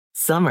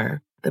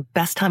Summer, the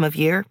best time of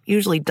year,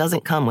 usually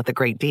doesn't come with a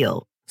great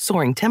deal.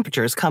 Soaring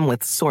temperatures come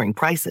with soaring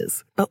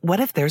prices. But what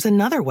if there's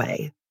another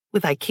way?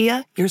 With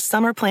IKEA, your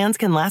summer plans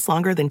can last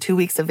longer than 2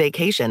 weeks of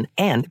vacation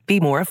and be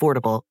more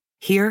affordable.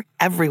 Here,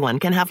 everyone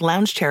can have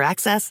lounge chair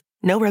access,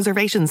 no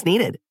reservations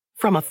needed.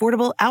 From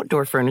affordable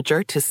outdoor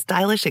furniture to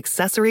stylish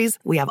accessories,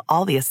 we have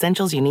all the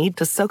essentials you need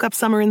to soak up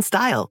summer in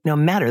style, no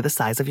matter the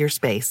size of your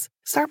space.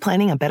 Start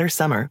planning a better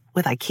summer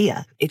with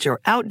IKEA. It's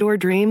your outdoor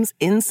dreams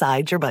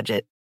inside your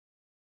budget.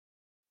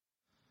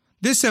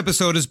 This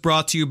episode is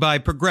brought to you by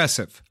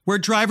Progressive, where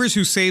drivers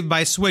who save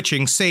by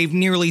switching save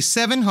nearly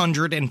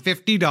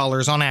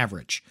 $750 on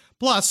average.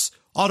 Plus,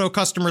 auto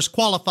customers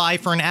qualify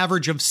for an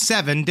average of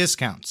 7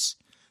 discounts.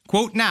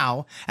 Quote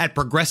now at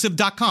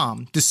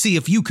Progressive.com to see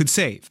if you could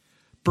save.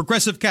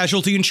 Progressive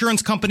Casualty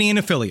Insurance Company and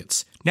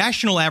Affiliates.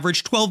 National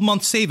average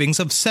 12-month savings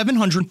of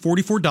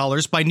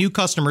 $744 by new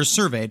customers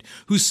surveyed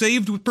who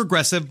saved with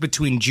Progressive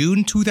between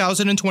June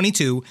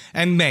 2022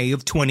 and May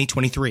of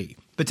 2023.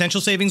 Potential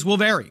savings will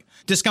vary.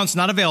 Discounts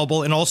not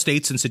available in all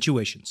states and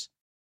situations.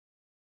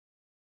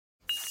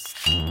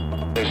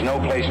 There's no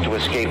place to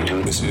escape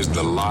to. This is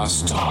the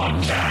last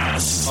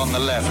podcast. On the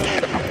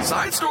left.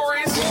 Side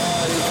stories.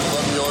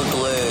 From your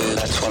glade.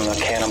 That's when the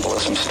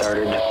cannibalism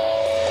started.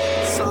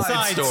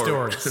 Side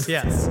stories.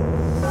 Yes.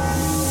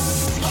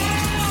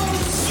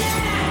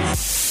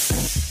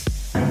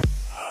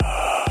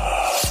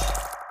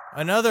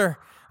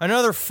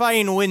 Another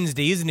fine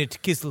Wednesday, isn't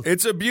it, Kissel?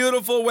 It's a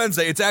beautiful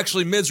Wednesday. It's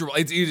actually miserable.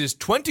 It is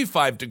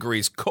 25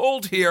 degrees,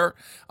 cold here.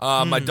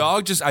 My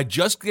dog I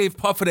just gave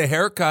Puffin a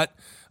haircut.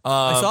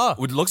 I saw.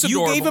 It looks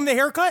adorable. You gave him the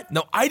haircut?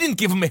 No, I didn't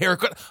give him a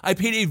haircut. I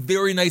paid a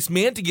very nice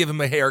man to give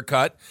him a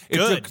haircut. It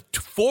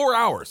took 4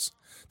 hours.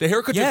 The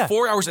haircut took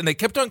 4 hours, and they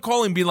kept on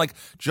calling, being like,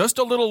 just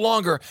a little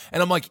longer.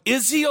 And I'm like,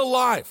 is he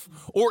alive?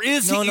 Or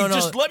is he? No.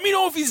 Just let me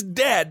know if he's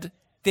dead.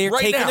 They're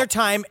right taking now. their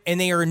time, and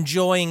they are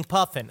enjoying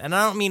Puffin. And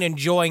I don't mean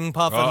enjoying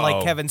Puffin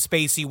like Kevin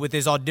Spacey with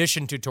his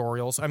audition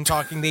tutorials. I'm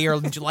talking they are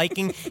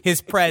liking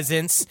his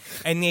presence,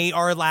 and they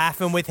are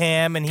laughing with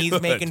him, and he's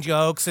making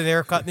jokes, and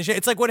they're cutting the shit.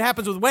 It's like what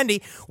happens with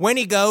Wendy.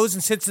 Wendy goes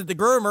and sits at the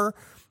groomer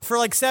for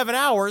like 7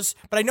 hours,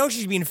 but I know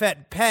she's being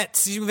fed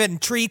pets. She's being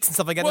fed treats and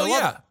stuff like that. Well,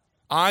 yeah.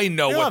 I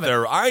know what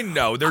they're. I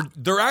know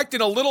they're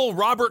acting a little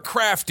Robert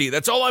Crafty.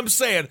 That's all I'm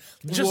saying.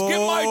 Just get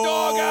my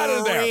dog out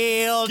of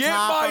there. Get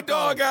my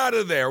dog out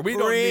of there. We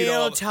don't need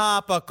all. Real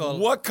topical.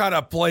 What kind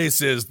of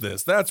place is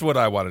this? That's what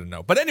I wanted to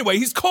know. But anyway,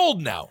 he's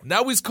cold now.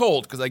 Now he's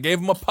cold because I gave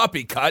him a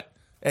puppy cut,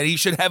 and he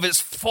should have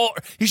his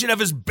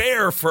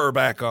bear fur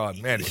back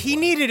on. Man, he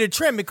needed a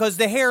trim because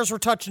the hairs were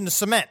touching the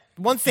cement.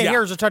 Once the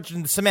hairs are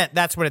touching the cement,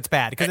 that's when it's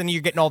bad, because then you're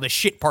getting all the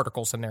shit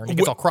particles in there, and it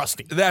gets all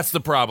crusty. That's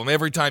the problem.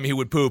 Every time he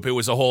would poop, it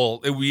was a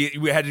whole. We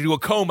had to do a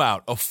comb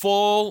out, a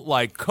full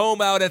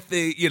comb out at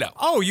the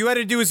Oh, you had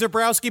to do a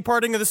Zabrowski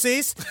parting of the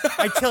seas?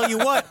 I tell you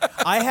what,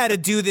 I had to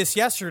do this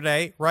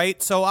yesterday,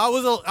 right? So I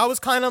was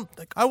kind of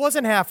I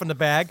wasn't half in the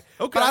bag,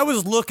 but I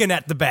was looking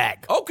at the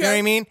bag. Okay, you know what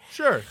I mean?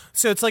 Sure.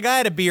 So it's like I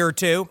had a beer or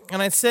two,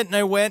 and I sit and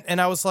I went, and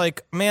I was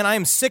like, man, I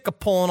am sick of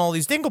pulling all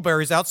these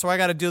dingleberries out, so I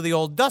got to do the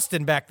old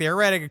dusting back there,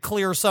 right? I could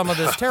clear some of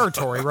this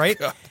territory,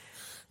 right?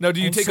 Now,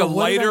 do you take a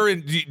lighter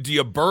and do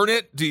you burn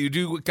it? Do you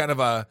do kind of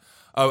a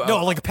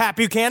no, like a Pat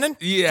Buchanan?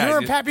 Yeah. Do you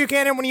remember Pat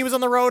Buchanan when he was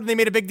on the road and they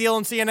made a big deal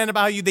on CNN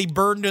about how they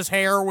burned his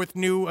hair with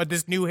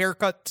this new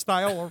haircut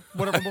style or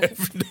whatever? I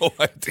have no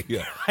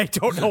idea. I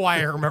don't know why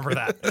I remember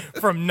that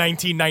from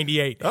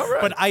 1998. All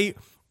right. But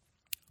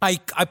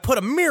I put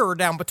a mirror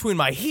down between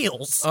my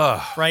heels,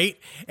 right?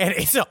 And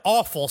it's an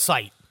awful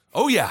sight.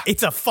 Oh, yeah.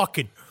 It's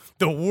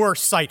the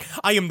worst sight.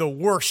 I am the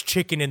worst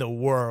chicken in the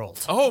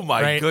world. Oh,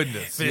 my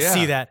goodness. To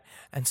see that.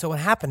 And so what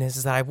happened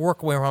is that I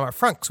work away around my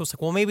front. So it's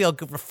like, well, maybe I'll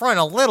give the front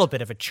a little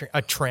bit of a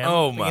trim.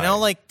 Oh,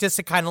 my. Just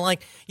to kind of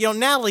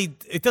Natalie,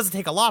 it doesn't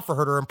take a lot for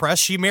her to impress.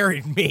 She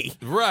married me.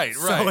 Right.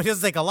 So it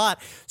doesn't take a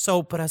lot.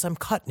 So, but as I'm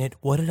cutting it,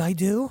 what did I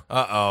do?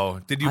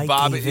 Uh-oh. Did you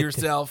bob it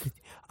yourself?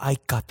 I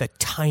got the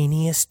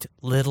tiniest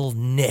little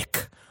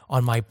nick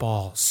on my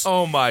balls.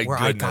 Oh, my where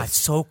goodness. I got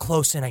so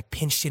close and I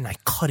pinched it and I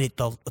cut it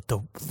the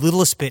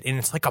littlest bit, and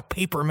it's like a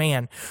paper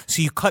man.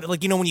 So you cut it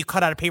like, when you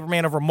cut out a paper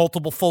man over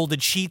multiple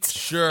folded sheets?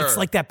 Sure. It's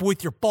like that, but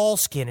with your ball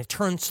skin, it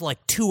turns to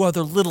like 2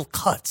 other little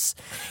cuts.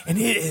 And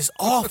it is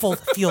awful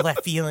to feel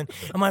that feeling.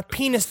 And my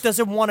penis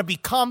doesn't want to be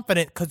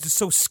confident because it's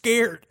so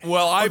scared of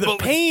the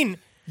pain.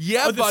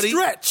 Yeah, buddy.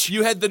 Stretch.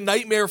 You had the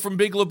nightmare from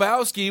Big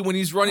Lebowski when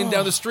he's running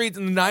down the street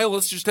and the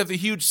nihilists just have the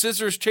huge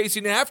scissors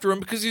chasing after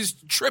him because he's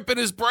tripping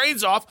his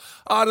brains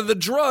off out of the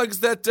drugs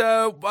that,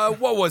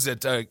 what was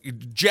it,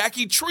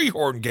 Jackie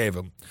Treehorn gave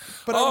him.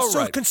 But I was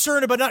so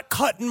concerned about not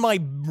cutting my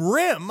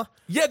rim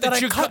that I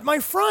cut my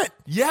front.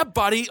 Yeah,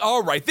 buddy.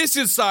 All right. This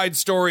is Side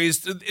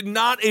Stories,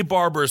 not a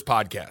barber's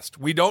podcast.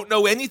 We don't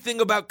know anything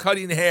about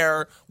cutting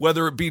hair,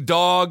 whether it be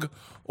dog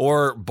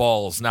or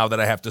balls, now that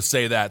I have to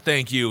say that.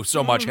 Thank you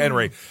so much,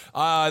 Henry.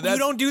 You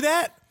don't do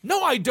that?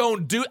 No, I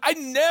don't do. I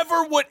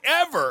never would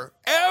ever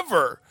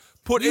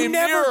put a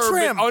mirror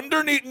trim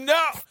underneath.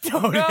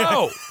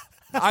 No.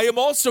 I am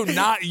also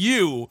not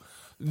you.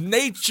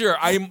 nature.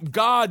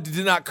 God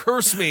did not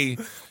curse me.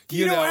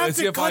 You don't have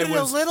to cut it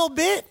a little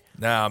bit.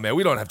 No, man,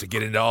 we don't have to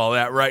get into all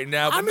that right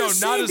now. But I'm just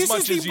saying, this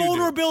is the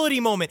vulnerability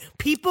moment.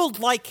 People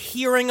like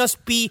hearing us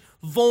be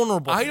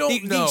vulnerable. I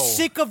don't know.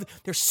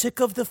 They're sick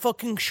of the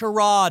fucking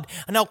charade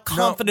and how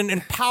confident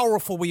and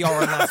powerful we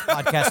are on last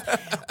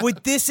podcast.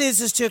 What this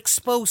is to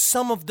expose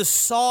some of the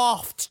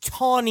soft,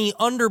 tawny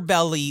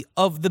underbelly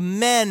of the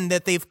men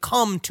that they've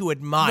come to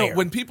admire. No,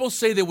 when people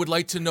say they would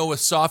like to know a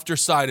softer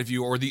side of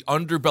you or the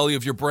underbelly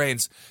of your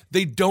brains,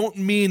 they don't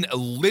mean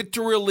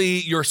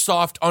literally your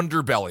soft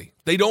underbelly.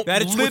 They don't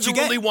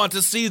literally want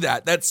to see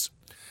that.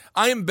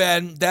 I am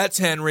Ben. That's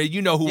Henry.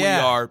 You know who we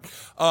are.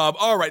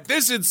 All right,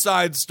 this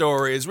Inside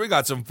Stories. We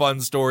got some fun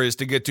stories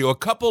to get to. A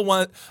couple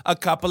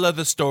of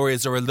the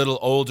stories are a little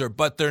older,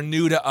 but they're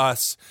new to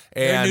us.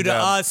 They're new to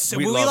us.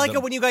 We like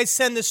it when you guys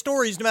send the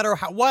stories, no matter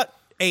what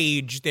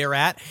age they're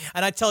at.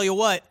 And I tell you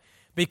what,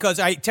 because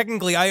I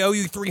owe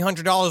you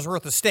 $300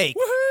 worth of steak.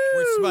 Woohoo!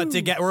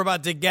 We're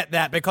about to get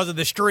that because of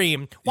the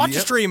stream. Watch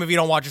the stream if you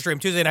don't watch the stream.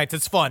 Tuesday nights,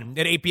 it's fun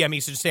at 8 p.m.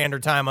 Eastern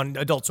Standard Time on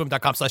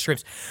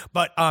adultswim.com/streams.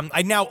 But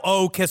I now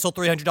owe Kissel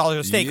 $300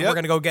 of steak. Yep.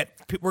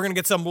 We're gonna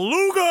get some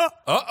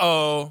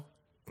beluga.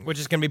 Which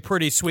is going to be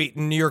pretty sweet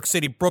in New York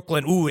City,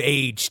 Brooklyn. Ooh,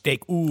 aged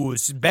steak. Ooh,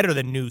 it's better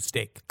than new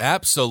steak.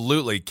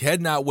 Absolutely.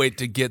 Cannot wait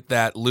to get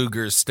that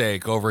Luger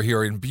steak over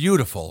here in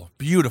beautiful,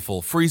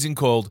 beautiful, freezing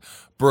cold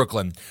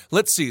Brooklyn.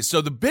 Let's see. So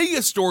the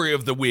biggest story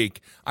of the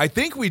week, I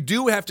think we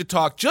do have to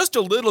talk just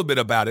a little bit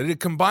about it. It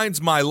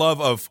combines my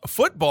love of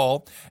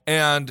football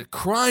and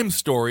crime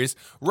stories.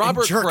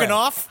 Robert jerking Kraft.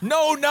 Off?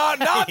 No, not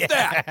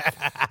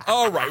that.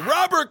 All right.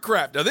 Robert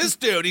Kraft. Now, this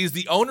dude, he's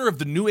the owner of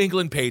the New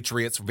England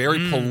Patriots,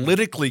 very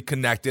politically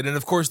connected. And,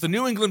 of course, the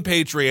New England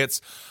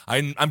Patriots,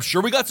 I'm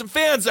sure we got some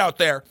fans out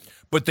there,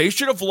 but they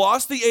should have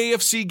lost the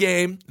AFC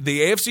game,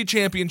 the AFC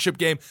Championship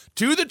game,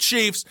 to the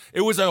Chiefs.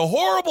 It was a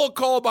horrible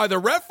call by the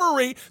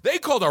referee. They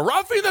called a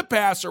roughing the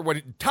passer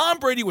when Tom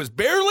Brady was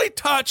barely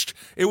touched.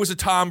 It was a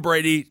Tom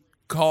Brady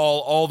call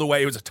all the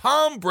way. It was a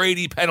Tom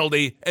Brady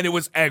penalty, and it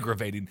was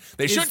aggravating.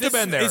 They shouldn't have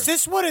been there. Is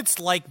this what it's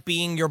like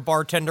being your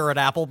bartender at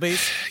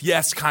Applebee's?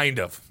 Yes, kind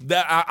of.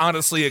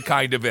 Honestly, it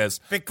kind of is.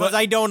 Because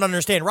I don't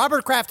understand.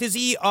 Robert Kraft, does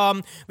he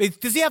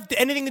have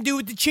anything to do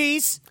with the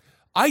cheese?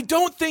 I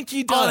don't think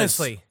he does.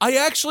 Honestly. I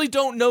actually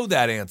don't know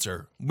that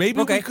answer.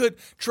 Maybe we could.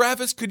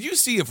 Travis, could you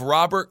see if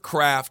Robert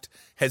Kraft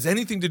has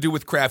anything to do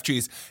with Kraft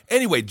cheese?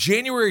 Anyway,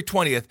 January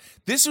 20th,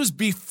 this was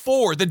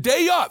before, the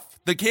day of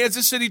the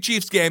Kansas City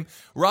Chiefs game.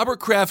 Robert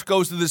Kraft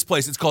goes to this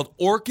place. It's called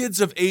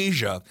Orchids of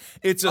Asia.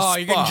 It's a spa.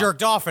 You're getting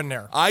jerked off in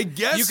there. I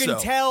guess you can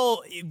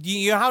tell.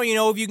 You know how you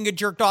know if you can get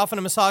jerked off in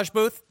a massage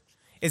booth?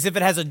 Is if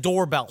it has a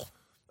doorbell.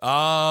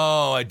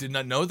 Oh, I did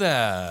not know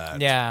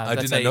that. Yeah, I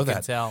did not know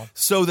that. Tell.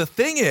 So the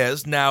thing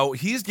is, now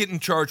he's getting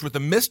charged with a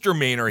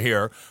misdemeanor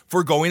here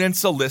for going and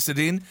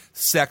soliciting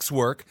sex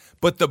work.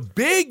 But the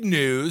big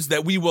news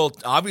that we will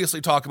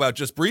obviously talk about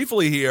just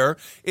briefly here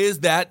is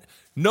that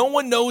no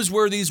one knows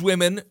where these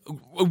women,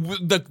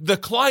 the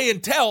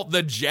clientele,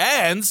 the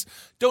Jans,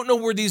 don't know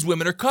where these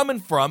women are coming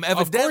from.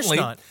 Of course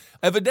not.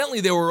 Evidently,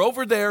 they were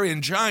over there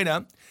in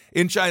China,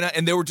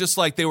 and they were just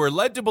like, they were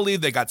led to believe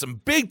they got some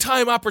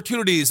big-time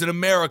opportunities in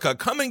America.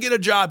 Come and get a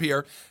job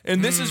here.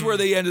 And this is where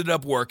they ended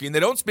up working. They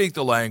don't speak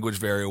the language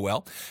very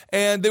well.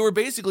 And they were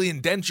basically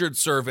indentured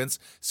servants.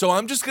 So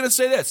I'm just going to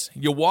say this.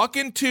 You walk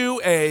into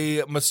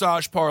a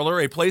massage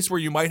parlor, a place where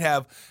you might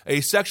have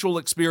a sexual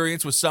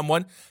experience with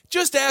someone,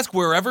 just ask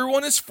where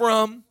everyone is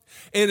from.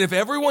 And if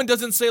everyone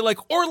doesn't say, like,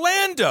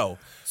 Orlando.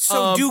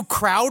 So do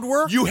crowd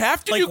work? You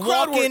have to do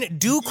crowd work.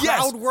 Do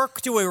crowd work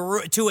to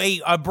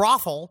a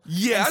brothrougol.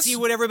 Yes. And see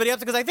what everybody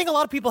else, because I think a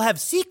lot of people have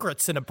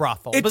secrets in a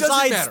brothel. It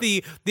besides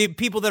the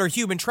people that are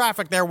human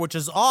trafficked there, which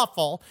is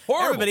awful.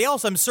 Horrible. Everybody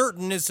else, I'm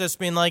certain, is just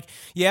being like,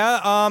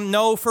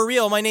 no, for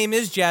real. My name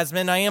is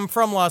Jasmine. I am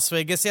from Las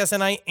Vegas. Yes,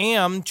 and I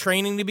am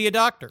training to be a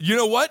doctor. You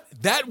know what?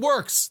 That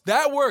works.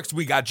 That works.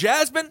 We got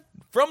Jasmine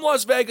from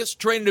Las Vegas,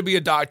 training to be a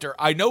doctor.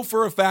 I know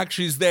for a fact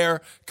she's there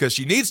because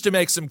she needs to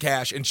make some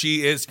cash, and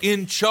she is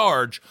in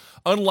charge,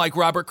 unlike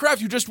Robert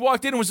Kraft, who just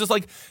walked in and was just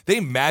like, they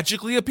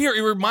magically appear.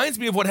 It reminds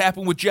me of what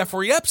happened with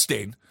Jeffrey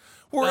Epstein.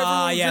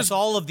 Yes,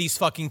 all of these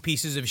fucking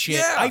pieces of shit.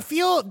 Yeah. I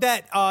feel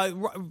that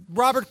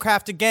Robert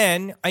Kraft,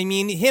 again, I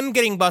mean, him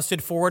getting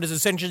busted for it is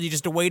essentially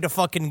just a way to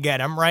fucking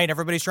get him, right?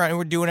 Everybody's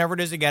we're doing whatever it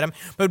is to get him.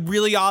 But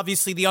really,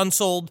 obviously, the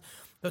unsold...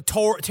 The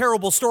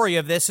terrible story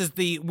of this is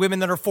the women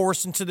that are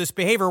forced into this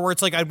behavior where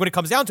it's like, when it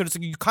comes down to it, it's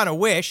like you kind of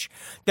wish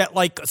that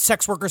like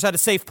sex workers had a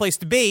safe place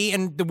to be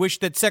and wish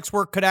that sex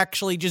work could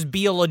actually just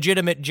be a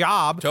legitimate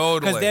job.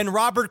 Totally. Because then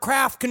Robert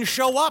Kraft can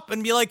show up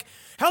and be like,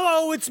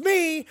 hello, it's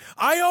me.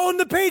 I own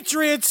the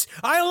Patriots.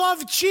 I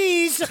love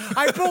cheese.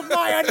 I built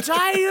my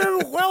entire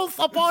wealth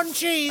upon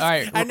cheese. All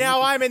right. And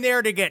now I'm in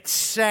there to get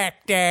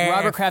sacked.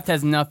 Robert Kraft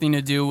has nothing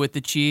to do with the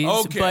cheese.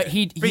 Okay. But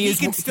he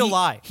can still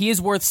lie. He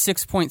is worth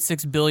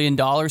 $6.6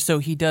 billion, so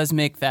he does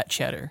make that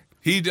cheddar.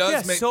 He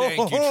does make.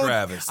 Thank you,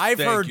 Travis. I've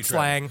Thank heard you,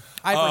 slang. Travis.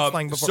 I've heard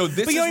slang before. So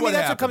this but you know is what I mean? what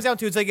That's happened. what it comes down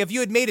to. It's like if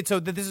you had made it so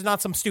that this is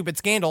not some stupid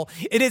scandal,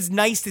 it is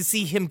nice to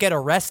see him get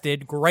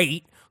arrested.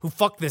 Great. Who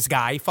fucked this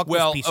guy? Fuck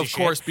Well, this piece of of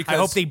course, shit. because- I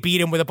hope they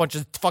beat him with a bunch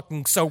of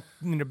fucking soap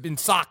in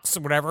socks or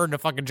whatever in the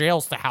fucking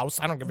jail's the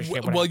house. I don't give a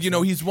shit. Well,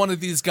 he's one of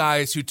these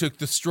guys who took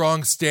the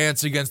strong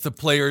stance against the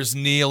players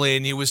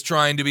kneeling. He was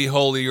trying to be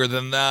holier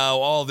than thou,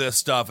 all this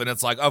stuff. And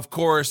it's like, of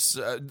course,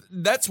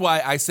 that's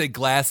why I say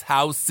glass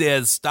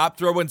houses. Stop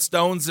throwing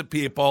stones at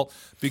people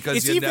because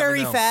is you he never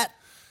very know. fat?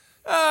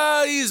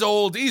 He's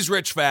old. He's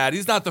rich fat.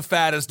 He's not the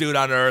fattest dude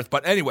on earth.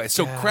 But anyway,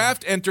 so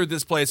Kraft entered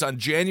this place on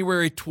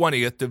January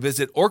 20th to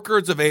visit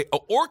orchids of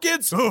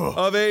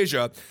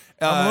Asia.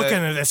 I'm looking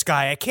at this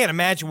guy. I can't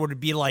imagine what it'd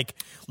be like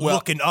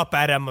looking up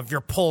at him if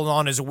you're pulling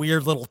on his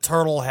weird little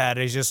turtle head.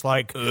 He's just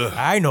like,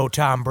 I know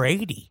Tom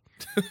Brady.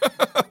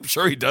 I'm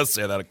sure he does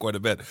say that quite a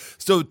bit.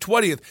 So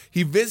 20th,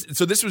 he visited.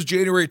 So this was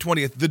January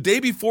 20th. The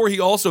day before, he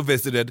also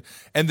visited,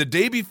 and the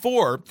day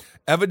before,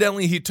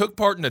 evidently, he took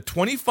part in a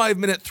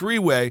 25-minute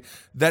three-way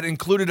that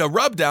included a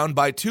rub-down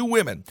by two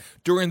women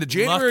during the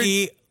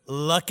January.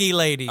 Lucky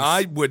ladies.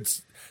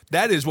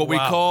 That is what we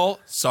call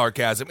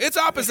sarcasm. It's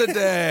opposite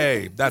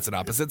day. That's an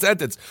opposite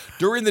sentence.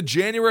 During the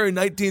January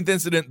 19th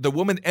incident, the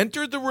woman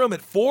entered the room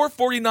at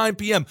 4:49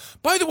 p.m.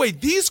 By the way,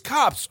 these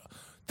cops.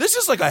 This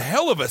is like a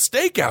hell of a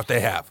stakeout they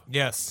have.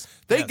 Yes.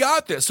 They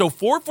got this. So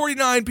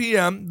 4:49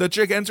 p.m., the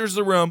chick enters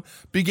the room,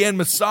 began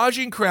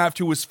massaging Kraft,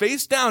 who was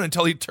face down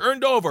until he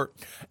turned over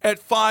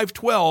at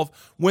 5:12.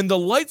 When the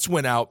lights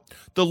went out,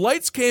 the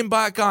lights came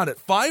back on at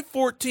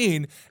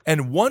 5:14,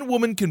 and one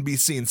woman can be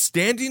seen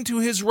standing to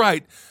his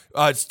right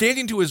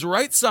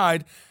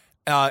side,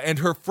 and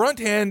her front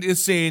hand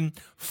is seen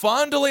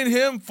fondling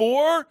him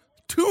for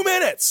 2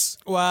 minutes.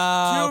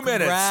 Wow. 2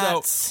 minutes.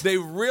 Congrats.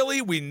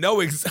 So we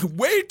know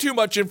way too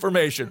much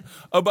information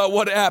about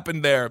what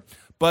happened there.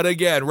 But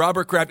again,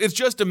 Robert Kraft, it's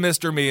just a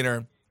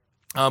misdemeanor.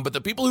 But the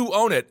people who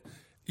own it,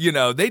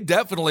 they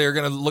definitely are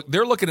going to look.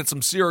 They're looking at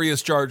some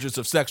serious charges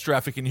of sex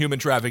trafficking, human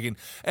trafficking.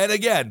 And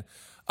again,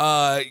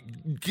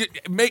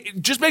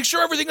 just make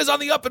sure everything is on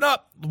the up and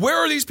up. Where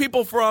are these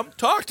people from?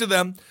 Talk to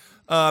them.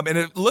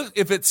 And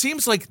if it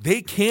seems like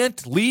they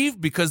can't leave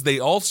because they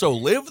also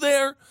live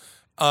there,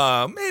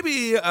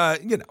 maybe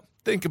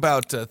think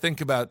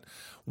about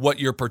what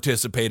you're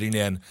participating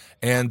in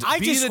and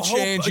be the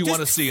change you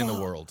want to see in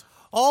the world.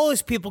 All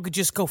these people could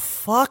just go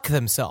fuck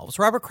themselves.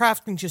 Robert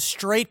Kraft can just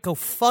straight go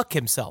fuck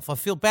himself. I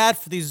feel bad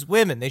for these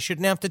women. They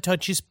shouldn't have to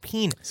touch his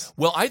penis.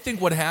 Well, I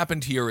think what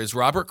happened here is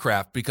Robert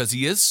Kraft, because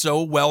he is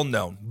so well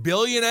known,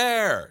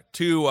 billionaire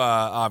to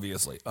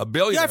obviously a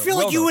billionaire. Yeah, I feel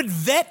like you would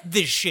vet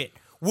this shit.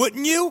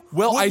 Wouldn't you?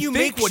 Well, Wouldn't I you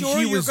think make what sure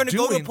he you're was going to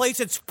go to a doing- place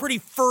that's pretty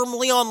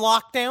firmly on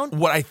lockdown?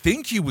 What I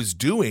think he was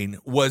doing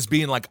was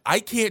being like, I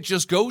can't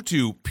just go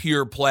to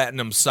pure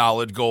platinum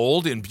solid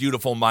gold in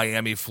beautiful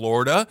Miami,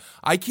 Florida.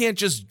 I can't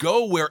just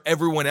go where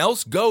everyone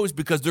else goes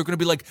because they're going to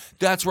be like,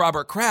 that's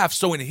Robert Kraft.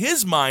 So in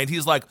his mind,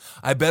 he's like,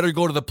 I better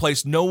go to the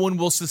place no one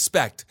will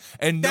suspect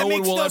and no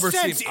one will ever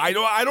see me. I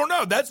don't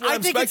know. That's what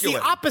I'm think speculating.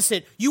 it's the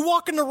opposite. You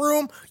walk in the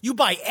room, you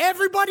buy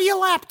everybody a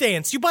lap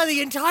dance. You buy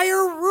the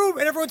entire room,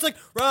 and everyone's like,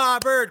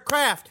 Robert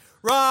Kraft.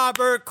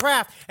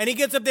 And he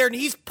gets up there and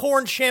he's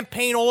pouring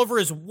champagne all over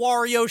his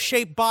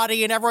Wario-shaped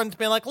body, and everyone's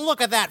been like, look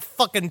at that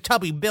fucking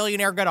tubby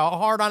billionaire got a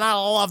hard on. I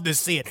love to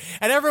see it.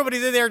 And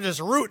everybody's in there just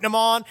rooting him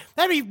on.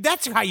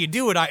 That's how you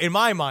do it, in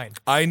my mind.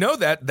 I know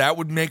that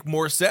would make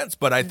more sense,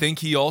 but I think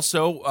he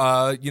also,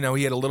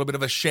 he had a little bit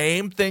of a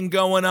shame thing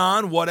going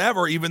on,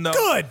 whatever, even though.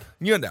 Good.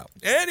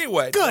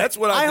 Anyway, Good. That's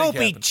what I think hope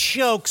he happened.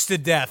 chokes to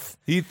death.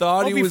 He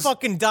thought he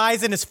fucking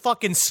dies in his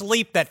fucking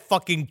sleep, that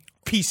fucking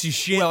piece of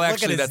shit. Well, Look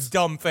actually, at his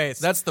dumb face.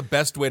 That's the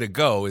best way to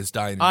go, is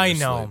dying in your I sleep.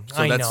 know.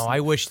 So I know. I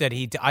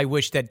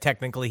wish that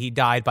technically he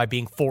died by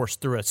being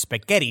forced through a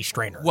spaghetti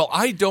strainer. Well,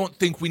 I don't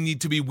think we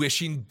need to be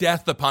wishing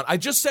death upon. I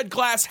just said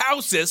glass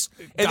houses,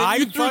 and then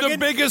you threw the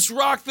biggest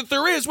rock that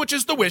there is, which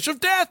is the wish of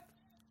death.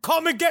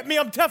 Come and get me,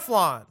 I'm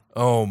Teflon.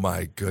 Oh,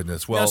 my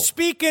goodness. Well, now,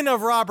 speaking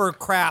of Robert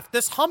Kraft,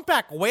 this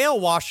humpback whale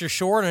washed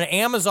ashore in an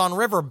Amazon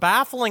river,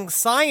 baffling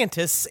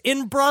scientists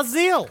in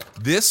Brazil.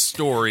 This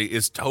story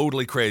is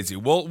totally crazy.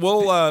 We'll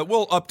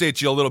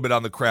update you a little bit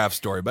on the Kraft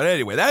story. But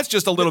anyway, that's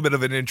just a little bit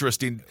of an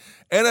interesting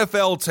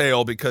NFL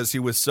tale because he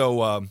was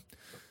so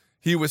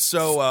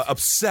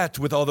upset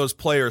with all those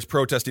players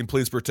protesting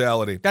police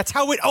brutality. That's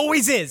how it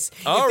always is.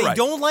 If they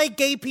don't like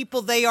gay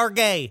people, they are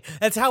gay.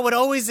 That's how it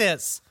always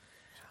is.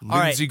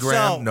 Lindsey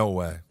Graham, no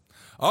way.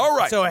 All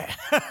right. So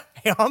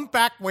a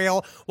humpback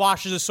whale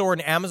washes ashore in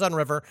the Amazon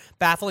River,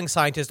 baffling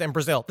scientists in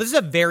Brazil. This is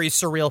a very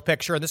surreal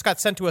picture, and this got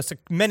sent to us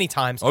many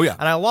times. Oh, yeah.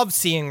 And I love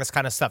seeing this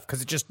kind of stuff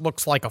because it just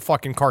looks like a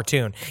fucking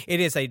cartoon. It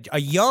is a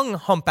young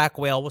humpback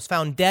whale was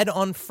found dead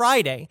on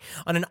Friday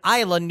on an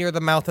island near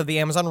the mouth of the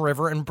Amazon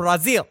River in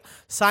Brazil.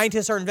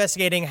 Scientists are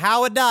investigating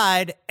how it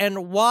died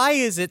and why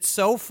is it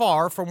so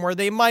far from where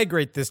they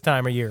migrate this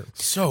time of year.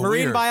 So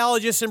Marine weird.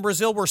 biologists in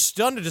Brazil were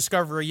stunned to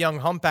discover a young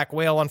humpback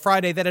whale on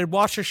Friday that had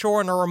washed ashore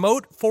on a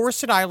remote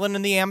forested island island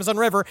in the Amazon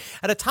River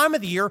at a time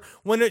of the year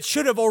when it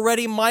should have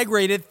already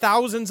migrated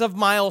thousands of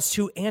miles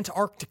to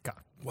Antarctica.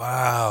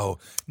 Wow.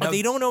 But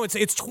they don't know.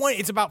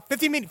 It's about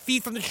 50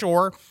 feet from the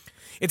shore.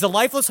 It's a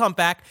lifeless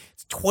humpback.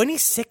 It's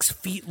 26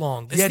 feet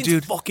long. This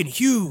thing's fucking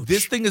huge.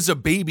 This thing is a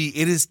baby.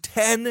 It is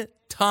 10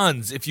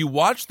 tons. If you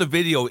watch the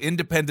video,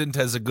 Independent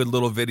has a good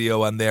little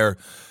video on their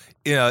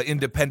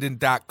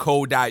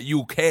independent.co.uk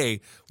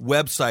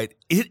website.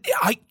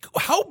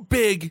 How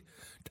big?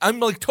 I'm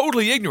like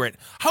totally ignorant.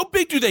 How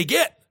big do they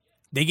get?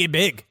 They get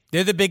big.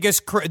 They're the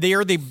biggest. They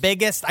are the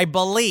biggest, I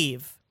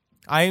believe.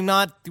 I'm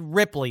not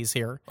Ripley's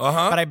here,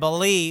 but I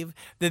believe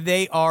that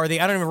they are. I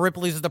don't know if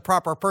Ripley's is the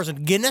proper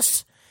person.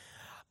 Guinness.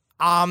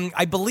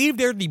 I believe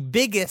they're the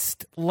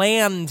biggest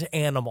land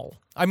animal.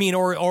 I mean,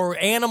 or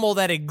animal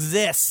that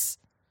exists.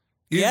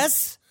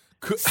 Yes?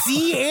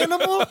 Sea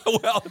animal?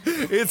 Well,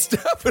 it's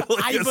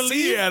definitely a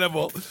sea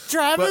animal.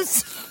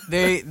 Travis?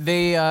 They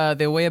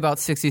weigh about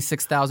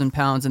 66,000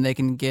 pounds, and they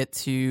can get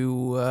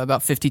to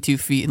about 52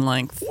 feet in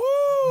length.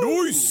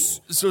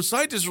 Nice. So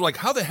scientists are like,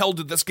 how the hell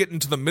did this get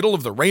into the middle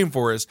of the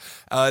rainforest?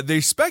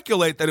 They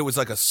speculate that it was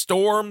like a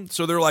storm.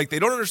 So they're like, they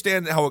don't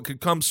understand how it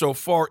could come so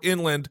far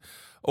inland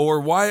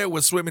or why it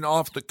was swimming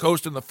off the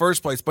coast in the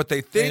first place. But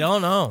they think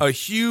don't know. A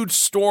huge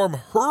storm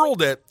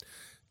hurled it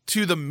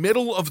to the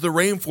middle of the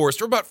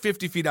rainforest, or about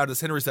 50 feet out,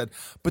 as Henry said.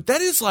 But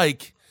that is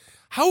like,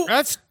 how?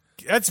 That's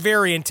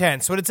very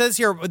intense. What it says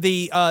here,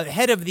 the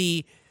head of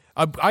the,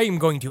 I am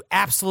going to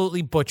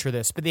absolutely butcher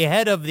this, but the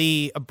head of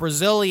the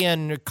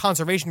Brazilian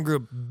conservation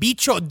group,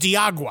 Bicho de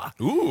Agua,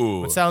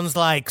 which sounds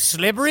like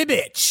slippery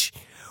bitch,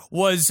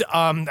 was,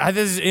 this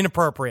is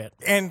inappropriate.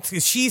 And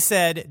she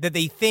said that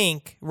they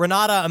think,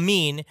 Renata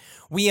Amin,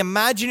 we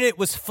imagine it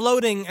was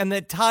floating and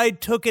the tide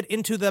took it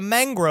into the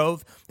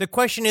mangrove. The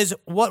question is,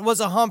 what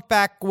was a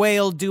humpback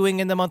whale doing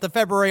in the month of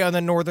February on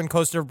the northern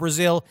coast of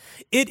Brazil?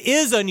 It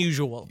is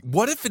unusual.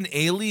 What if an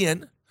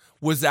alien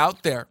was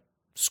out there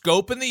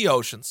scoping the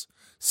oceans,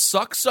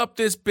 sucks up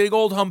this big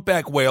old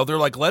humpback whale? They're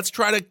like, let's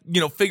try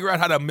to, figure out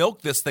how to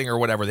milk this thing or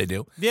whatever they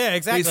do. Yeah,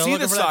 exactly. They see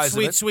the size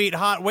of it. Sweet,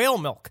 hot whale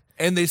milk.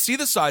 And they see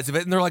the size of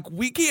it, and they're like,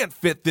 we can't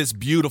fit this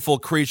beautiful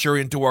creature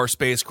into our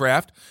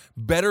spacecraft.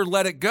 Better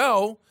let it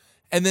go.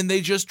 And then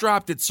they just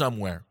dropped it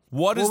somewhere.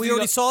 We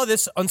already saw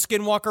this on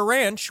Skinwalker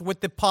Ranch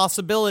with the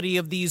possibility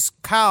of these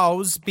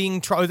cows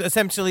being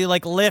essentially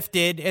like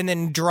lifted and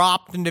then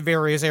dropped into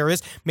various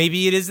areas.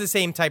 Maybe it is the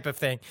same type of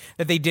thing,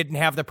 that they didn't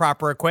have the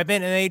proper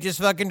equipment and they just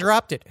fucking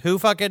dropped it. Who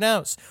fucking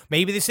knows?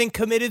 Maybe this thing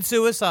committed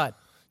suicide.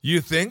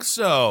 You think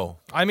so?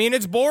 I mean,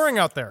 it's boring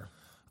out there.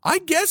 I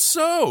guess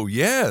so,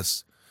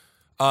 yes.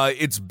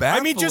 It's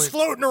baffling. I mean, just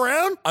floating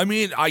around? I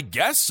mean, I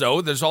guess so.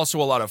 There's also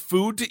a lot of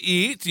food to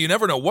eat. You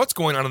never know what's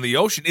going on in the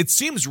ocean. It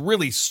seems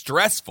really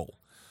stressful,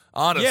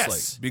 honestly.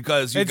 Yes.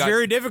 Because it's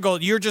very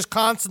difficult. You're just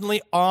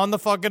constantly on the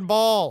fucking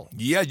ball.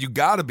 Yeah, you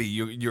gotta be.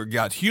 You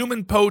got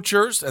human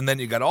poachers, and then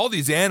you got all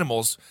these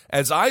animals.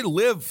 As I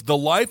live the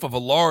life of a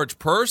large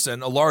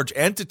person, a large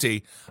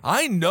entity,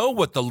 I know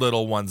what the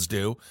little ones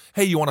do.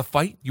 Hey, you want to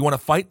fight? You want to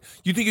fight?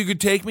 You think you could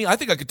take me? I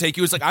think I could take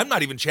you. It's like, I'm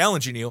not even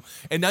challenging you.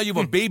 And now you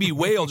have a baby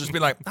whale just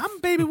being like, I'm a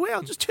baby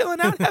whale, just chilling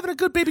out, having a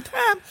good baby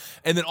time.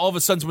 And then all of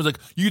a sudden someone's like,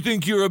 you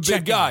think you're a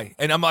big guy?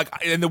 And I'm like,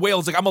 and the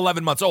whale's like, I'm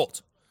 11 months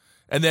old.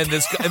 And then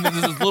this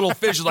little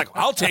fish is like,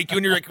 I'll take you.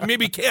 And you're like,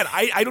 maybe you can.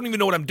 I don't even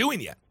know what I'm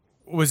doing yet.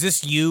 Was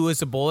this you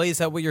as a boy? Is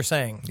that what you're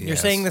saying? Yes. You're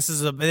saying this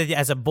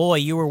as a boy,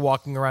 you were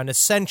walking around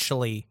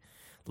essentially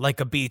like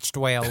a beached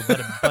whale,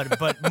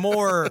 but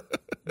more,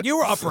 you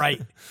were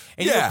upright.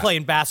 And you were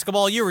playing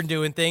basketball. You were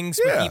doing things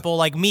with people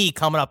like me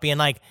coming up being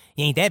like,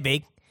 you ain't that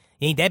big.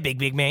 You ain't that big,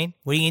 big man.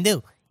 What are you going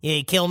to do?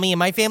 You kill me and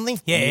my family?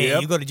 Yeah,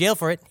 you go to jail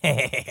for it.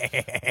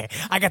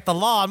 I got the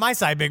law on my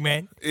side, big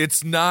man.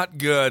 It's not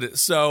good.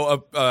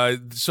 So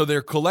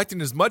they're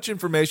collecting as much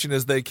information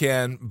as they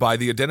can by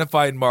the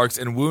identified marks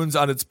and wounds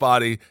on its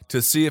body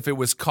to see if it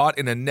was caught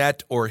in a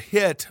net or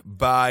hit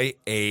by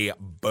a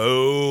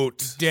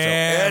boat.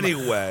 Damn. So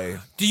anyway.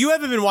 You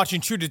haven't been watching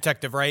True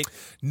Detective, right?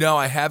 No,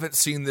 I haven't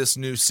seen this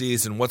new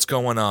season. What's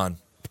going on?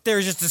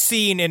 There's just a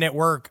scene in at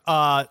work,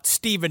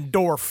 Steven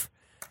Dorff.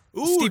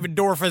 Ooh. Steven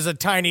Dorff is a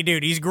tiny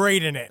dude. He's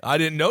great in it. I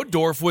didn't know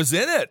Dorff was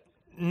in it.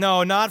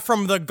 No, not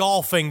from the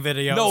golfing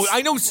videos. No,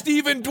 I know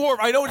Steven Dorff.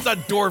 I know it's not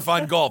Dorff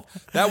on golf.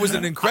 That was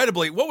an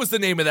incredibly... What was the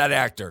name of that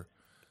actor?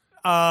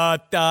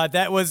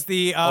 That was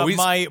the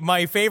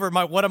my favorite,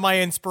 one of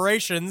my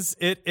inspirations.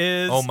 It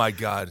is... Oh, my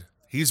God.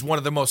 He's one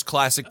of the most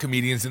classic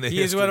comedians in the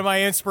history. He's one of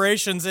my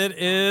inspirations. It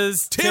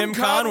is Tim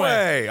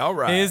Conway. All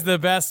right. He's the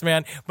best,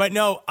 man. But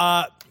no,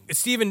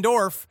 Steven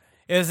Dorff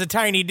is a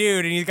tiny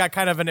dude, and he's got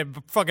kind of a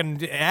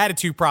fucking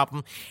attitude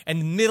problem. And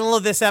in the middle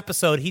of this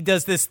episode, he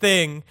does this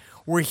thing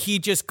where he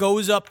just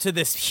goes up to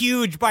this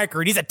huge biker,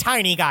 and he's a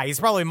tiny guy.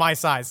 He's probably my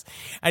size.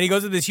 And he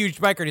goes to this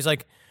huge biker, and he's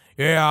like,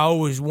 yeah, I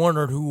always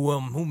wondered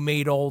who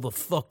made all the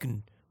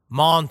fucking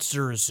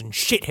monsters and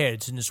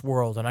shitheads in this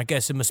world, and I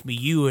guess it must be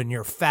you and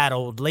your fat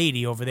old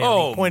lady over there.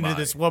 Oh, he pointed to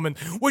this woman,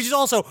 which is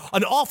also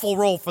an awful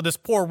role for this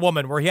poor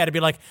woman, where he had to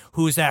be like,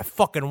 who's that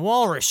fucking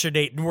walrus you're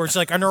dating? Where it's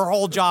like, and her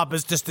whole job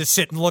is just to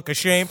sit and look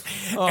ashamed,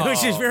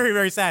 which is very,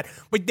 very sad.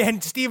 But then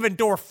Steven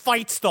Dorff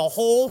fights the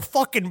whole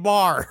fucking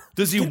bar.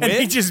 Does he win? And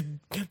he just,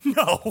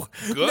 no,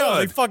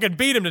 they fucking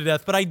beat him to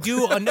death. But I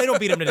do, they don't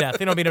beat him to death.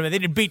 They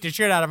didn't beat the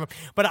shit out of him.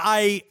 But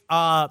I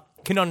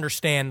can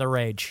understand the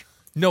rage.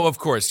 No, of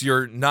course,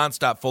 you're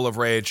nonstop full of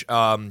rage.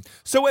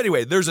 So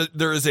anyway,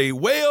 there is a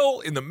whale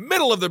in the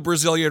middle of the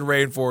Brazilian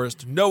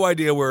rainforest. No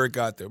idea where it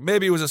got there.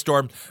 Maybe it was a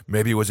storm.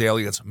 Maybe it was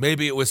aliens.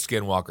 Maybe it was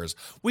skinwalkers.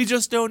 We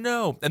just don't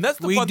know. And that's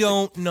the we fun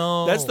don't thing.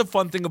 know. That's the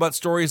fun thing about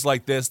stories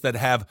like this that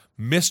have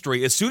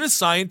mystery. As soon as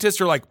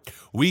scientists are like,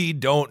 we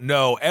don't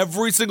know,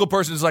 every single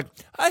person is like,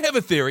 I have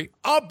a theory.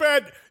 I'll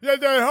bet that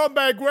the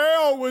humpback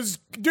whale was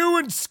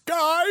doing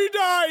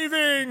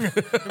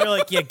skydiving. You're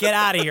like, yeah, get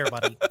out of here,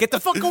 buddy. Get the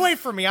fuck away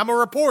from me. I'm a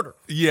reporter.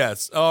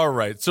 Yes. All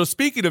right. So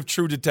speaking of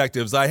true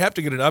detectives, I have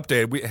to get an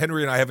update.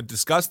 Henry and I haven't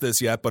discussed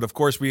this yet, but of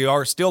course we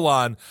are still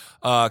on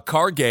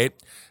Cargate.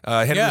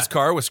 Henry's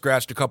car was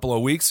scratched a couple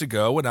of weeks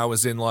ago when I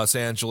was in Los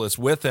Angeles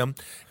with him,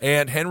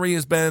 and Henry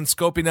has been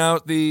scoping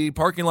out the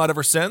parking lot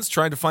ever since,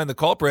 trying to find the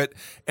culprit.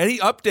 Any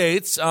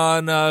updates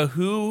on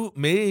who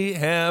may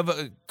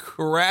have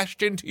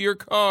crashed into your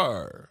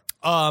car?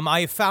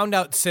 I found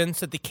out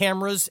since that the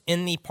cameras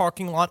in the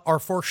parking lot are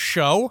for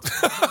show.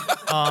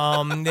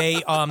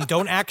 They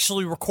don't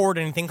actually record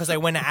anything because I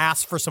went to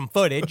ask for some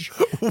footage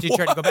to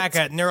try to go back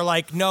at it. And they're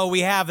like, no,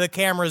 we have the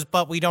cameras,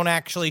 but we don't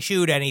actually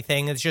shoot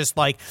anything. It's just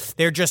like,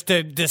 they're just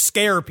to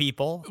scare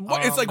people.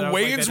 It's like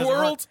Wayne's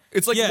World?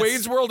 It's like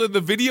Wayne's World in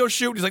the video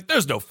shoot. He's like,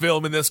 there's no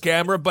film in this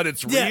camera, but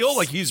it's real. Yes.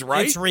 Like, he's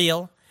right. It's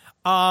real.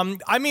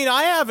 I mean,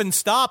 I haven't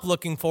stopped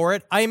looking for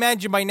it. I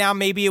imagine by now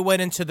maybe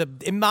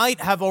it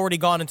might have already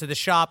gone into the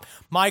shop.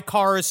 My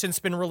car has since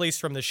been released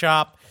from the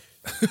shop.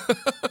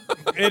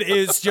 It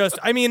is just,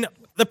 I mean,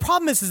 the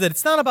problem is that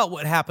it's not about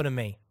what happened to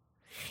me.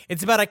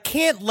 It's about I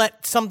can't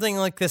let something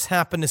like this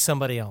happen to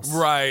somebody else.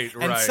 Right.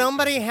 And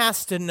somebody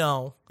has to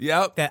know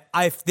that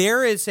if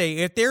there is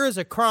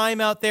a crime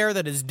out there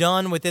that is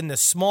done within the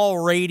small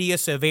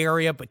radius of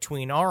area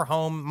between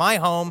my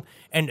home,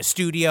 and the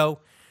studio,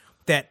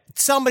 that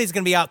somebody's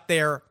going to be out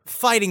there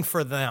fighting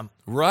for them.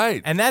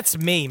 Right. And that's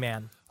me,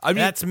 man. I mean,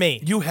 that's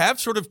me. You have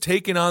sort of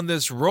taken on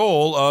this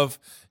role of,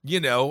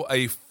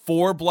 a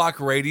 4-block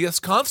radius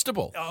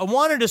constable. I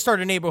wanted to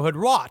start a neighborhood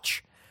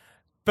watch,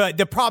 but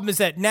the problem is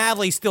that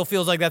Natalie still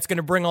feels like that's going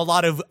to bring a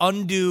lot of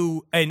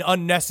undue and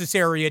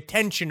unnecessary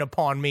attention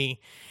upon me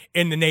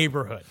in the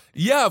neighborhood.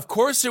 Yeah, of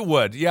course it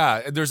would.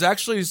 Yeah, there's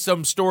actually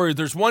some story.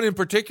 There's one in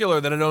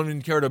particular that I don't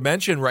even care to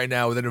mention right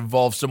now that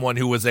involves someone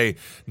who was a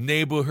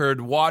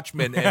neighborhood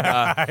watchman,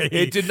 and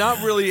it did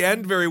not really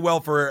end very well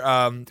for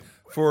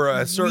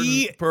a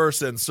certain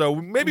person. So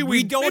maybe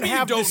we don't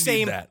have the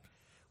same.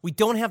 We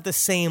don't have the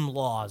same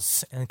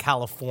laws in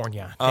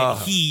California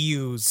that he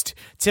used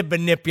to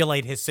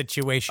manipulate his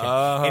situation.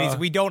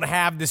 We don't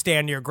have the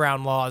stand your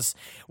ground laws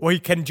where you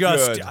can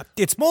just.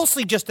 It's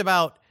mostly just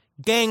about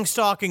gang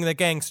stalking the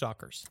gang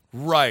stalkers.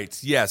 Right,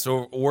 yes,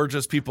 or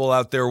just people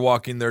out there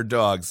walking their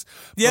dogs.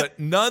 Yep. But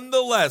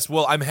nonetheless,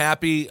 well, I'm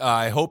happy.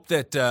 I hope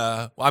that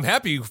I'm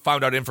happy you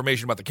found out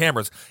information about the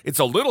cameras. It's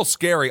a little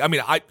scary. I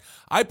mean,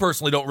 I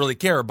personally don't really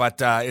care, but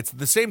it's at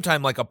the same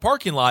time like a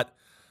parking lot.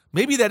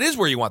 Maybe that is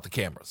where you want the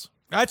cameras.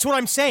 That's what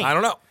I'm saying. I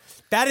don't know.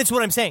 That is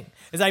what I'm saying,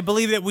 is I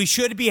believe that we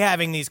should be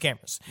having these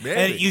cameras. Maybe.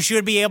 And you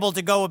should be able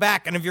to go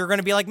back, and if you're going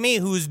to be like me,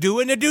 who's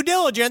doing the due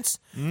diligence,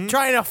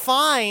 trying to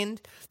find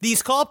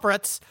these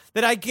culprits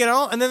that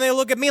and then they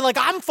look at me like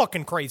I'm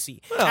fucking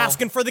crazy,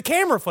 asking for the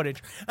camera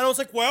footage. And I was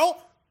like, well,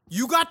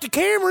 you got the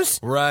cameras.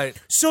 Right.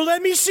 So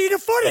let me see the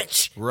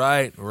footage.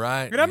 Right.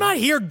 And I'm not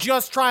here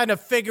just trying to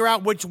figure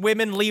out which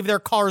women leave their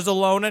cars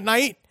alone at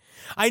night.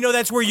 I know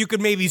that's where you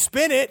could maybe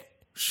spin it.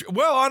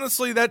 Well,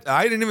 honestly, that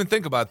I didn't even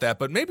think about that,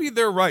 but maybe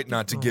they're right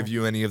not to give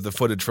you any of the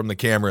footage from the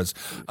cameras.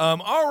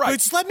 All right.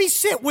 Just let me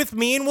sit with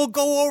me and we'll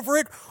go over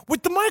it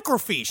with the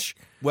microfiche.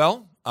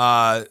 Well,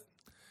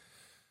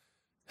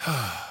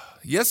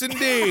 yes,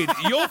 indeed.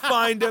 You'll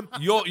find him.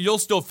 You'll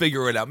still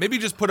figure it out. Maybe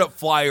just put up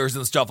flyers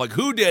and stuff like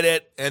who did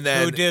it, and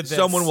then who did this?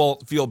 Someone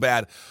will feel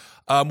bad.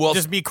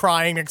 Just be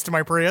crying next to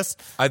my Prius.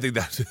 I think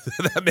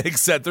that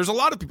makes sense. There's a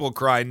lot of people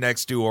crying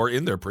next to or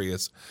in their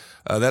Prius.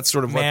 That's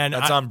sort of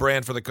that's on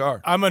brand for the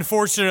car. I'm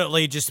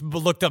unfortunately just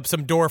looked up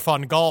some Dorff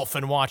on golf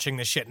and watching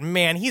this shit.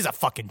 Man, he's a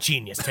fucking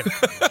genius, Tim.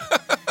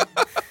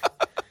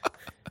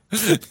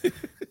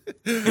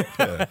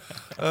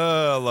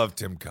 I love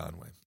Tim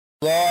Conway.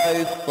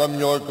 Live from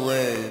your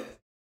grave.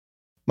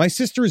 My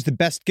sister is the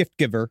best gift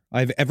giver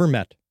I've ever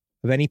met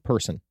of any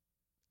person.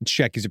 It's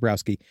Jackie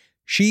Zabrowski.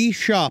 She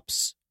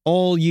shops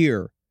all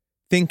year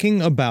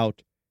thinking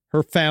about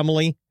her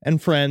family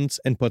and friends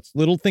and puts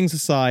little things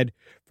aside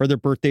for their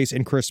birthdays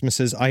and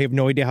Christmases. I have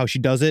no idea how she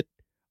does it.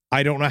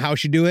 I don't know how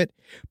she do it.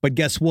 But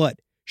guess what?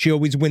 She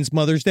always wins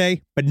Mother's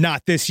Day, but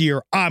not this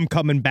year. I'm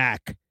coming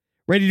back.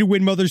 Ready to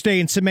win Mother's Day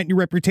and cement your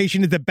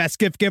reputation as the best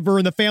gift giver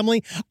in the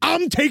family?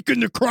 I'm taking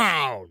the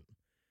crown.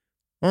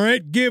 All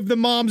right, give the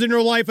moms in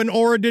your life an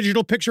Aura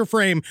digital picture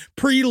frame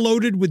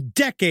preloaded with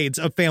decades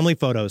of family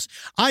photos.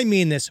 I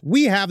mean this.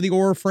 We have the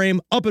Aura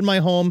frame up in my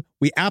home.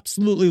 We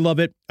absolutely love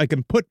it. I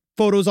can put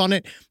photos on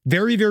it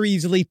very, very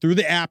easily through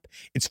the app.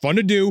 It's fun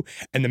to do,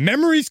 and the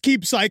memories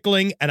keep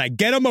cycling, and I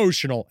get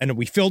emotional. And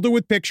we filled it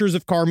with pictures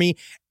of Carmi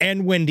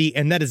and Wendy,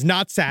 and that is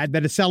not sad.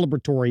 That is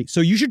celebratory.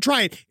 So you should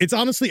try it. It's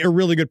honestly a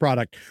really good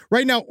product.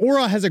 Right now,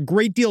 Aura has a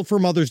great deal for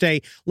Mother's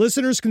Day.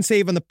 Listeners can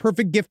save on the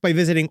perfect gift by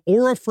visiting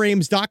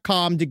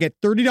auraframes.com to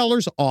get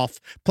 $30 off,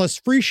 plus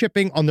free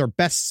shipping on their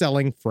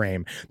best-selling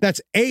frame.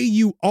 That's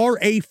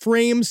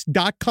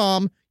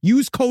auraframes.com.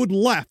 Use code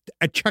LEFT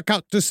at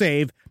checkout to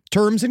save.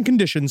 Terms and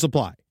conditions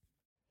apply.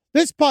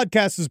 This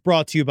podcast is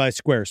brought to you by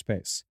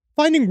Squarespace.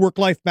 Finding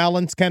work-life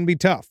balance can be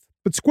tough,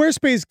 but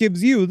Squarespace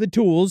gives you the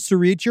tools to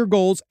reach your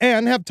goals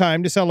and have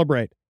time to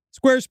celebrate.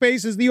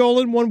 Squarespace is the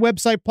all-in-one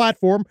website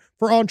platform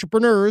for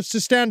entrepreneurs to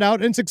stand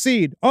out and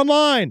succeed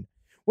online.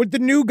 With the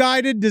new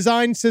guided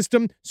design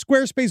system,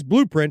 Squarespace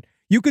Blueprint,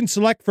 you can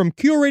select from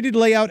curated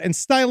layout and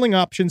styling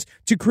options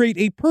to create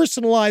a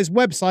personalized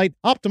website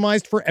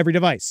optimized for every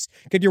device.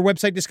 Get your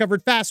website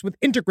discovered fast with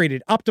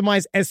integrated,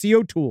 optimized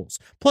SEO tools.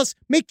 Plus,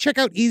 make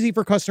checkout easy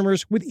for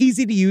customers with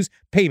easy-to-use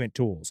payment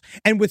tools.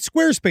 And with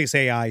Squarespace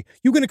AI,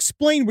 you can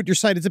explain what your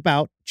site is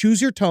about, choose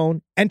your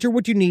tone, enter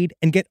what you need,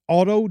 and get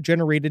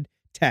auto-generated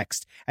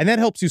text. And that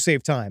helps you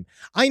save time.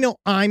 I know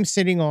I'm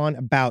sitting on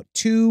about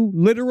 2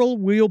 literal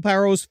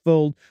wheelbarrows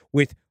filled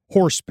with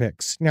horse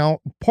pics. Now,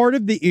 part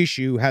of the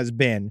issue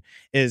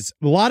is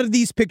a lot of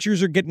these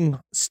pictures are getting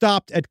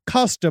stopped at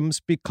customs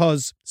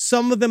because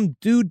some of them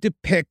do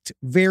depict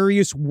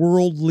various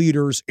world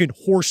leaders in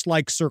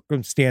horse-like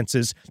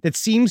circumstances that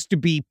seems to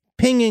be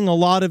pinging a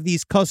lot of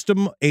these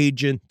custom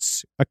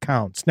agents'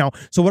 accounts. Now,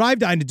 so what I've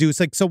done to do is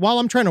so while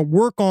I'm trying to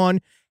work on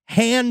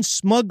hand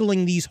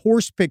smuggling these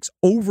horse pics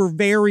over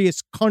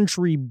various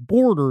country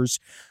borders,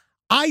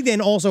 I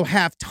then also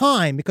have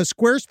time, because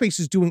Squarespace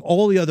is doing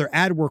all the other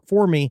ad work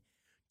for me,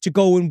 to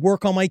go and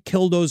work on my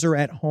Killdozer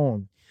at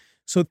home.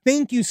 So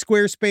thank you,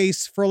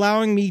 Squarespace, for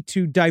allowing me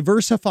to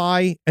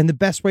diversify in the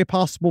best way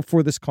possible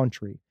for this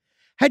country.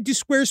 Head to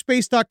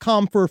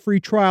squarespace.com for a free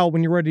trial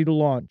when you're ready to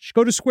launch.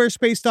 Go to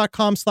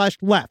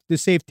squarespace.com/left to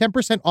save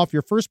 10% off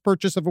your first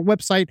purchase of a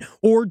website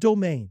or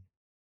domain.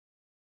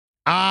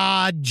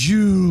 Ah,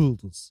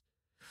 Jules.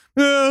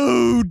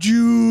 Oh,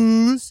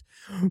 Jules.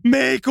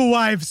 Make a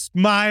wife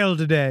smile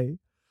today.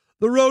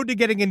 The road to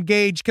getting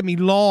engaged can be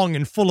long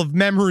and full of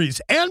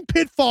memories and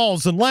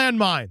pitfalls and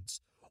landmines.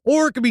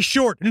 Or it can be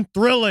short and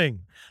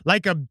thrilling,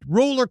 like a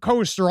roller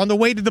coaster on the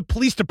way to the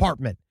police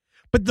department.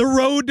 But the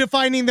road to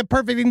finding the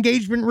perfect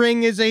engagement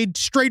ring is a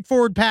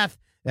straightforward path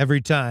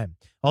every time.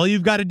 All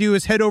you've got to do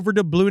is head over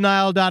to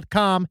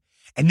BlueNile.com,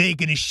 and they're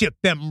going to ship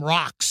them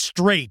rocks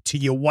straight to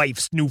your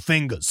wife's new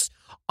fingers.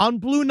 On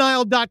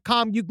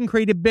BlueNile.com, you can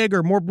create a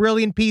bigger, more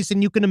brilliant piece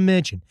than you can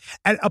imagine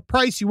at a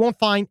price you won't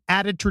find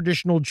at a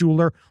traditional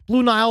jeweler.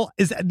 Blue Nile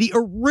is the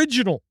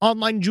original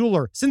online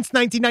jeweler since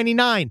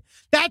 1999.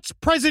 That's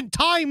present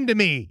time to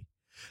me.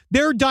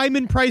 Their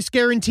diamond price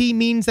guarantee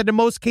means that in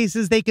most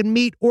cases they can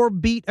meet or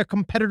beat a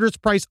competitor's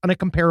price on a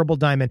comparable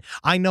diamond.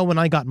 I know when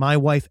I got my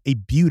wife a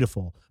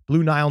beautiful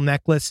Blue Nile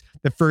necklace,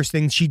 the first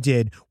thing she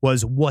did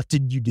was, "What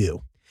did you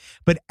do?"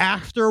 But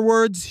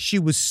afterwards, she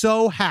was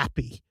so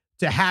happy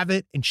to have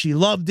it, and she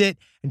loved it,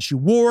 and she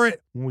wore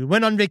it when we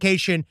went on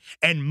vacation,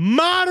 and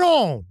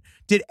maron,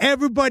 did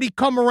everybody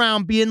come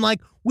around being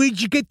like,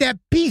 "Where'd you get that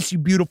piece, you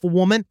beautiful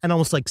woman?" And I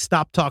was like,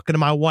 "Stop talking to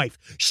my wife.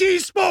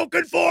 She's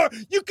spoken for.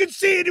 You can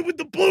see it with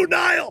the Blue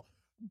Nile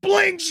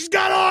bling she's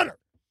got on her."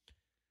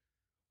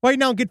 Right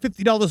now, get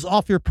 $50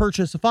 off your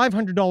purchase of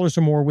 $500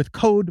 or more with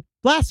code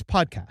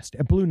LASTPODCAST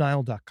at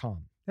BlueNile.com.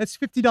 That's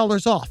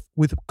 $50 off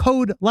with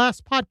code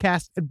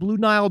LASTPODCAST at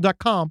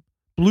BlueNile.com.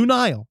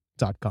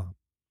 BlueNile.com.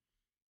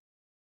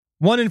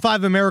 1 in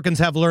 5 Americans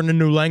have learned a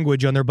new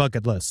language on their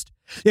bucket list.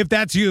 If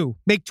that's you,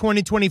 make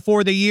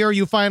 2024 the year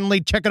you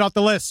finally check it off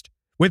the list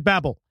with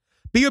Babbel.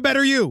 Be a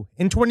better you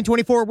in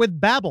 2024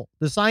 with Babbel,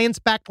 the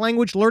science-backed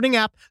language learning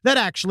app that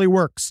actually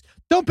works.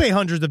 Don't pay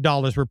hundreds of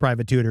dollars for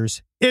private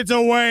tutors. It's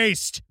a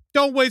waste.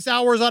 Don't waste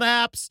hours on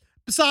apps.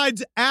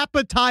 Besides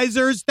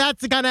appetizers,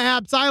 that's the kind of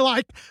apps I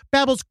like.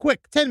 Babbel's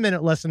quick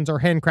 10-minute lessons are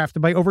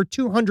handcrafted by over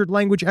 200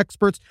 language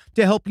experts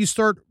to help you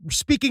start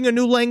speaking a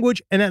new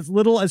language in as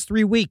little as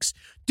 3 weeks.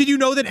 Did you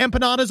know that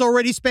empanada is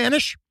already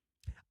Spanish?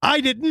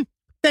 I didn't.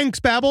 Thanks,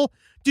 Babbel.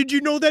 Did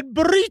you know that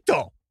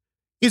burrito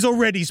is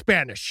already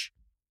Spanish?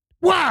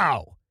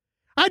 Wow.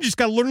 I just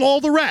got to learn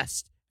all the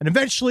rest. And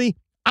eventually,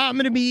 I'm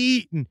going to be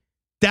eating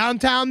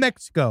downtown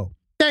Mexico.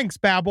 Thanks,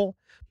 Babbel.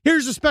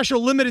 Here's a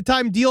special limited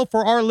time deal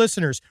for our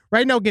listeners.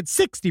 Right now, get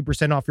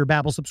 60% off your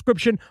Babbel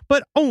subscription,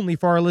 but only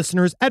for our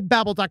listeners at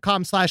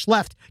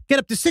Babbel.com/left. Get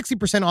up to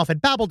 60% off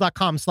at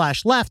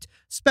Babbel.com/left,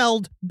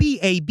 spelled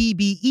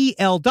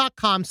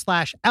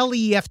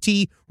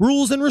BABBEL.com/LEFT.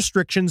 Rules and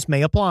restrictions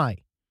may apply.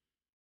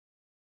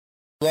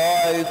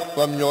 Rise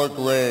from your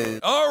grave.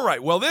 All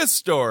right. Well, this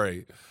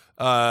story,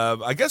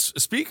 I guess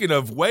speaking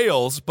of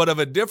Wales, but of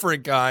a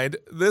different kind,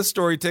 this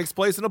story takes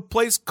place in a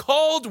place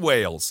called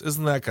Wales.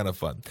 Isn't that kind of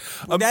fun?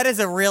 That is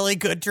a really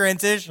good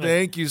transition.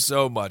 Thank you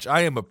so much.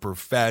 I am a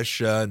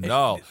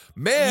professional.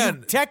 Man.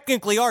 You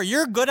technically are.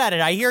 You're good at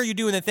it. I hear you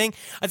doing the thing.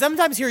 I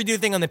sometimes hear you do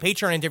the thing on the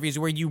Patreon interviews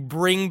where you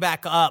bring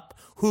back up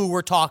who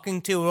we're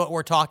talking to, what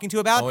we're talking to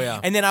about. Oh,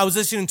 yeah. And then I was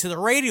listening to the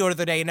radio the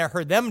other day and I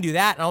heard them do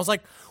that. And I was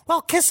like,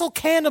 well, Kissel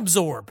can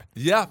absorb.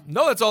 Yeah.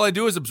 No, that's all I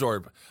do is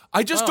absorb.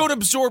 I just don't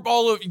absorb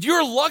all of...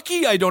 You're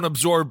lucky I don't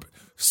absorb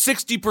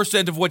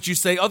 60% of what you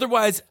say.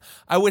 Otherwise,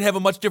 I would have a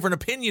much different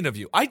opinion of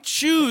you. I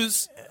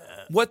choose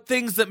what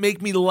things that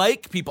make me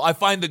like people. I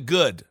find the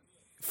good.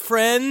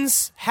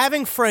 Friends,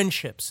 having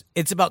friendships,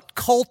 it's about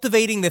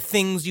cultivating the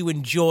things you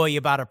enjoy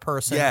about a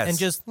person and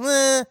just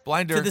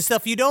blinder to the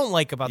stuff you don't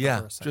like about the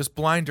person. Just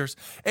blinders.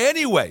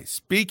 Anyway,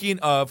 speaking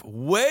of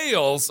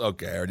Wales,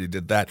 okay, I already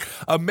did that.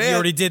 You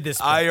already did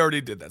this. I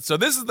already did that. So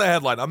this is the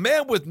headline. A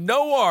man with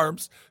no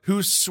arms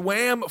who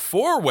swam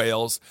for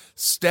whales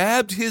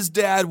stabbed his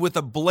dad with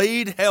a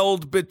blade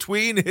held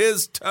between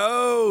his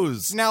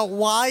toes. Now,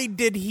 why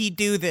did he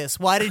do this?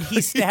 Why did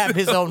he stab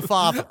his own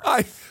father?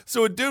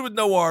 So a dude with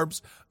no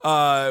arms,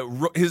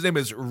 his name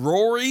is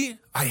Rory.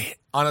 I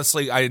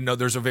know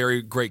there's a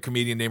very great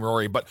comedian named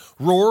Rory, but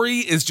Rory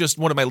is just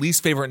one of my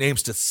least favorite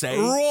names to say.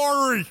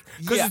 Rory!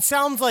 Because it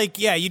sounds like,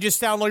 you just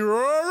sound like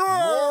Rory.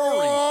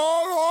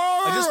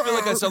 I just feel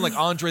like I sound like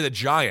Andre the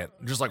Giant.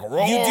 Just like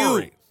Rory. You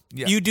do.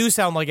 Yeah. You do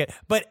sound like it.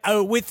 But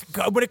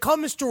when it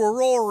comes to a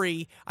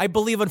Rory, I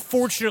believe,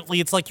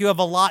 unfortunately, it's like you have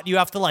a lot you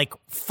have to, like,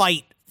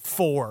 fight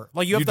for.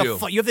 Like you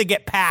have to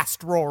get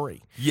past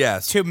Rory.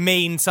 Yes. To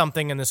mean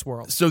something in this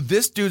world. So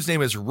this dude's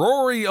name is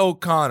Rory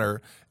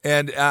O'Connor,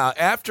 and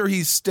after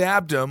he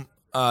stabbed him,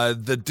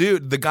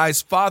 the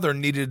guy's father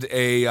needed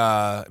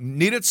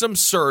some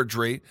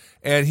surgery,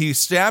 and he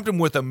stabbed him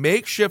with a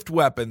makeshift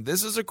weapon.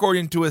 This is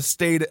according to a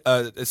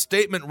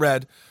statement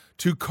read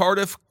to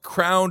Cardiff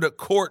Crown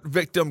Court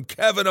victim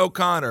Kevin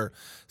O'Connor,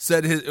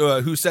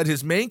 who said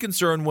his main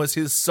concern was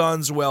his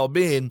son's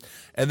well-being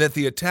and that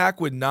the attack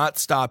would not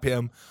stop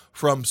him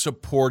from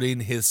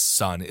supporting his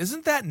son.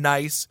 Isn't that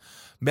nice?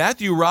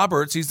 Matthew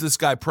Roberts, he's this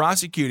guy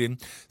prosecuting,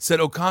 said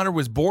O'Connor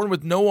was born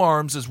with no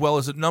arms as well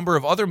as a number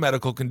of other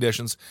medical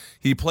conditions.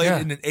 He played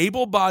in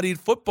able-bodied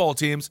football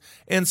teams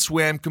and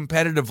swam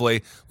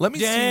competitively. Let me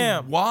see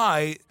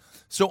why.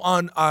 So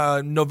on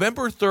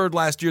November 3rd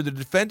last year, the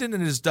defendant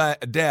and his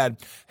dad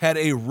had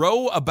a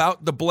row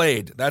about the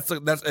blade.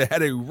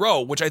 Had a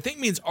row, which I think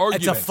means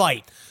argument.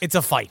 It's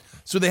a fight.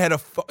 So they had a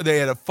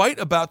fight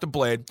about the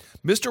blade.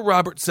 Mr.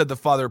 Roberts said the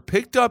father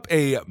picked up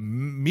a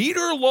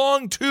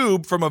meter-long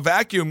tube from a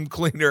vacuum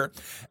cleaner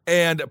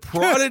and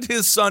prodded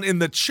his son in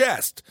the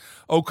chest.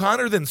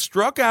 O'Connor then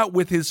struck out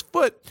with his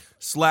foot,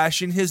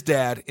 slashing his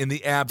dad in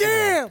the abdomen.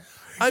 Damn!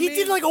 He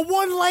did like a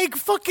one-leg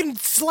fucking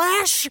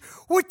slash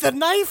with the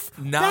knife?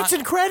 That's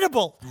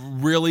incredible.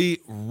 Really,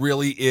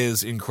 really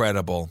is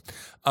incredible.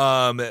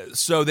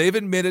 So they've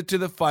admitted to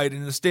the fight.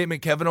 In a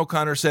statement, Kevin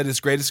O'Connor said his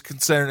greatest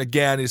concern,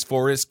 again, is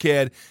for his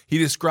kid. He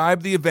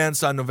described the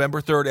events on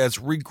November 3rd as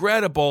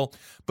regrettable,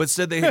 but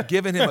said they had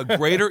given him a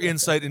greater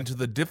insight into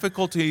the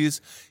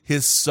difficulties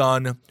his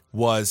son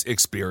was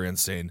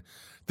experiencing.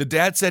 The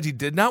dad said he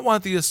did not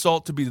want the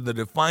assault to be the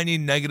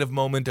defining negative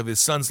moment of his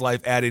son's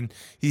life, adding,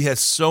 he has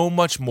so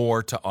much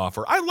more to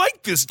offer. I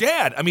like this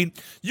dad. I mean,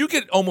 you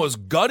get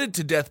almost gutted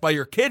to death by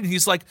your kid, and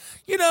he's like,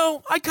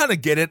 I kind of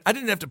get it. I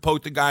didn't have to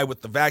poke the guy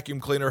with the vacuum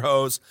cleaner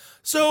hose,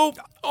 so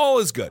all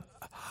is good.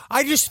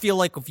 I just feel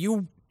like if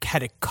you had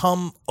to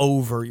come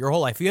over your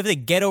whole life, you have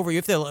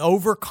to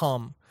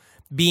overcome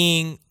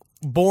being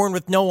born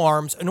with no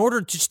arms in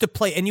order just to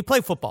play, and you play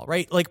football,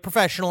 right? Like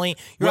professionally,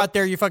 you're out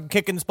there, you're fucking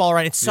kicking this ball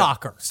around. It's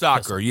soccer.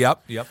 Soccer,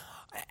 yep.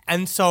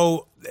 And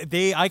so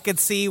I could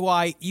see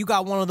why you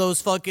got one of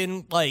those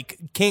fucking like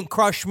can't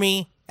crush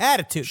me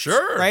attitudes.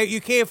 Sure, right? You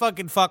can't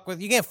fucking fuck with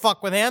him. You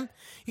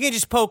can't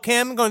just poke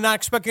him and you're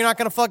not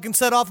gonna fucking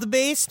set off the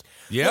beast.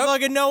 Yeah,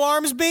 fucking no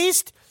arms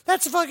beast.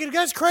 That's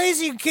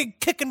crazy.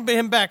 Kicking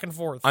him back and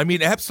forth. I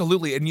mean,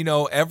 absolutely. And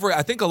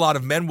I think a lot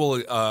of men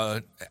will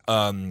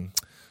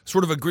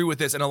sort of agree with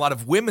this, and a lot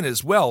of women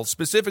as well.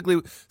 Specifically,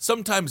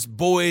 sometimes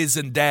boys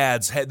and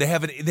dads they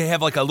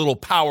have like a little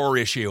power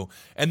issue,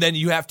 and then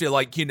you have to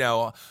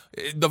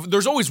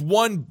there's always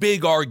one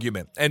big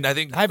argument, and I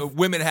think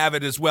women have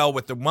it as well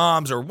with the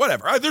moms or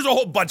whatever. There's a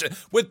whole bunch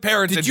with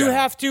parents. Did you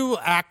have to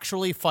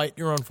actually fight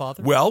your own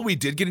father? Well, we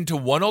did get into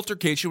one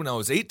altercation when I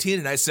was 18,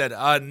 and I said,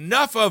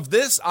 "Enough of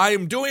this! I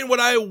am doing what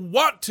I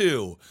want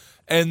to."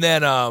 And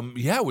then,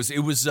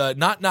 it was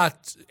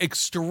not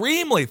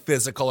extremely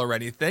physical or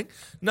anything,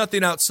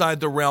 nothing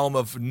outside the realm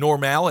of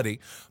normality.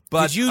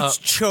 But did you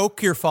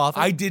choke your father?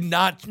 I did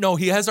not. No,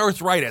 he has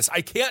arthritis.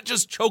 I can't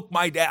just choke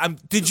my dad.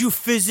 Did you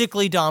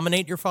physically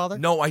dominate your father?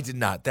 No, I did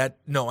not.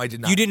 No, I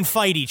did not. You didn't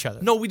fight each other?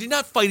 No, we did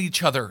not fight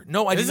each other.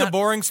 No, I did not. This is a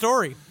boring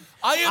story.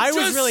 I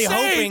was really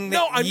hoping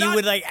that you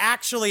would like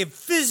actually have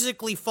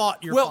physically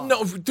fought your father.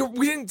 Well, no,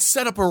 we didn't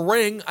set up a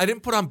ring. I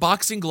didn't put on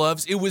boxing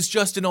gloves. It was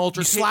just an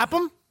altercation. You slap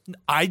him?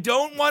 I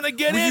don't want to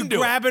get into it. Were you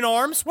grabbing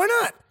arms? Why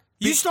not?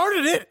 You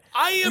started it.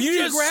 I am you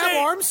just grab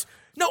saying. arms?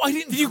 No, I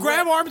didn't. Did you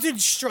grab arms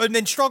and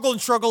then struggle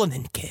and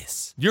then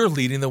kiss? You're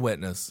leading the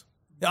witness.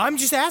 I'm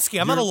just asking.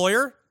 I'm not a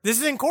lawyer. This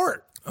is in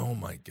court. Oh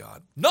my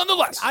God.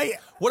 Nonetheless,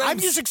 I'm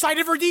just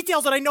excited for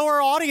details, and I know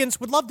our audience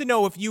would love to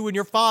know if you and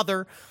your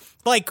father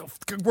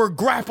were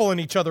grappling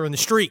each other in the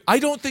street. I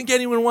don't think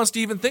anyone wants to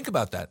even think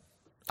about that.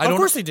 Of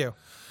course they do.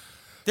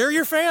 They're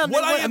your fan.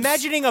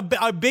 Imagining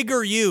a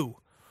bigger you.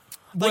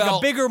 A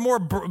bigger, more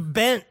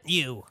bent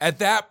you. At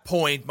that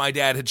point, my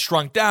dad had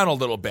shrunk down a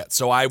little bit,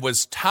 so I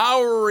was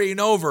towering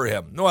over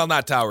him. Well,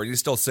 not towering. He's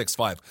still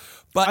 6'5".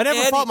 But I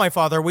never fought my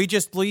father. We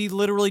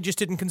literally just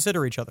didn't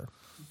consider each other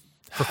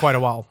for quite a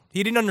while.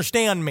 He didn't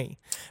understand me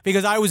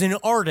because I was an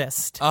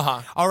artist.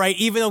 All right,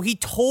 even though he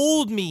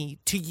told me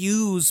to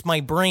use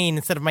my brain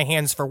instead of my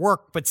hands for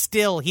work, but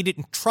still he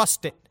didn't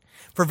trust it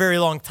for a very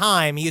long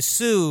time. He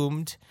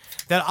assumed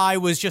that I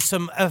was just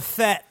some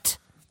effete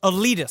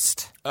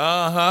elitist.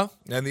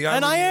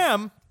 And I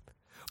am.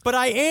 But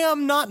I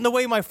am not in the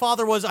way my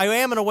father was. I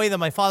am in a way that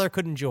my father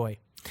could enjoy.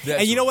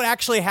 And you know what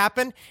actually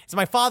happened? Is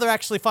my father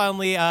actually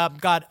finally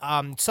got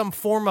some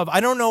form of, I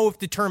don't know if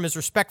the term is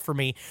respect for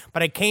me,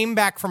 but I came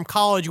back from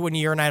college one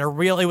year and I had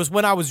it was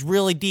when I was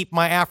really deep,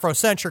 my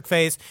Afrocentric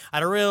phase. I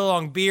had a really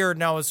long beard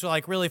and I was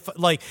like really,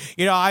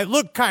 I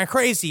looked kind of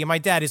crazy. And my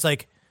dad is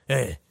like,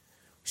 hey,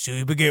 so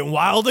you've been getting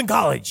wild in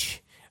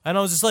college? And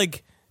I was just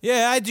like,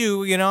 yeah, I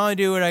do. I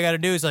do what I got to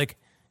do. He's like,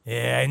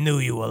 yeah, I knew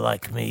you were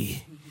like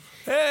me.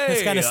 Hey,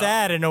 it's kind of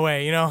sad in a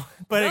way,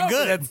 but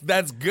good.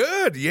 That's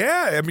good.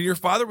 Yeah. I mean, your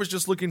father was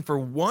just looking for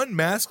one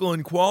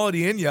masculine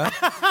quality in you,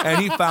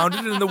 and he found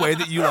it in the way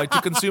that you like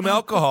to consume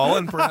alcohol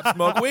and perhaps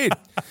smoke weed.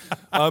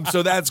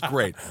 So that's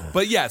great.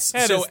 But yes,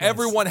 so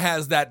everyone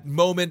has that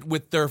moment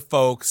with their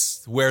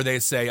folks where they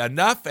say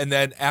enough, and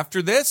then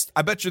after this,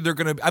 I bet you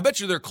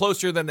they're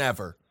closer than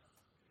ever.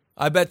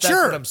 I bet that's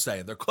what I'm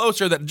saying. They're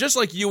closer than, just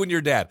like you and your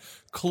dad,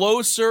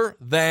 closer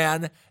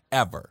than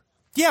ever.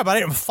 Yeah, but I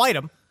didn't fight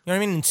him. You know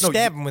what I mean? And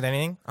stab him with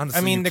anything.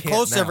 Honestly, the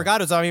closest I ever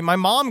got is, my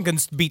mom can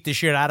beat the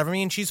shit out of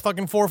me, and she's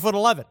fucking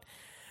 4'11".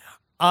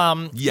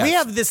 Yes. We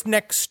have this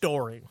next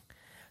story.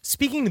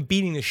 Speaking of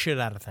beating the shit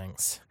out of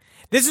things,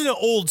 this is an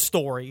old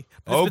story.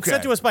 It's been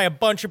sent to us by a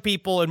bunch of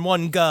people in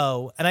one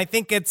go, and I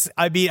think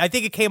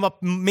it came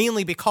up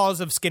mainly because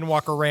of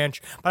Skinwalker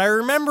Ranch. But I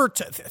remember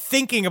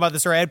thinking about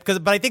this already,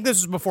 but I think this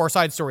was before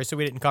Side Story, so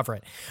we didn't cover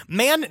it.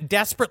 Man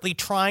desperately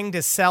trying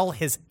to sell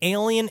his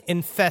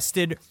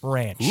alien-infested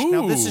ranch. Ooh.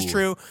 Now, this is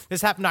true.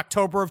 This happened in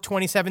October of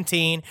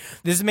 2017.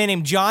 This is a man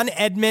named John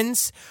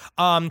Edmonds.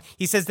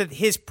 He says that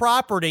his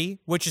property,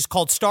 which is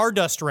called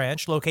Stardust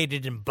Ranch,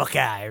 located in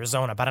Buckeye,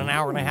 Arizona, about an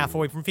hour and a half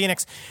away from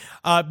Phoenix,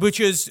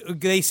 which is,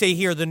 they say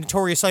here, the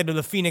notorious site of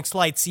the Phoenix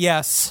Lights.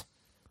 Yes.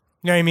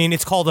 You know what I mean?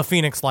 It's called the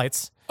Phoenix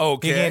Lights.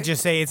 Okay. You can't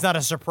just say it's not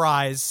a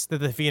surprise that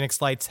the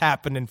Phoenix Lights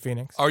happened in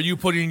Phoenix. Are you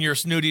putting your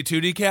snooty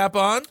tooty cap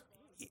on?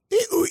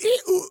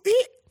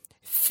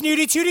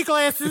 Snooty tooty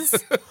glasses.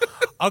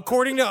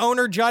 According to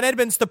owner John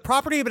Edmonds, the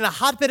property had been a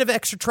hotbed of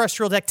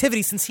extraterrestrial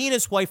activity since he and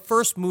his wife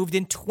first moved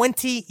in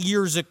 20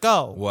 years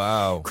ago.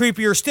 Wow.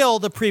 Creepier still,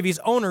 the previous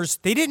owners,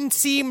 they didn't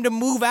seem to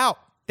move out.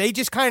 They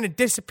just kind of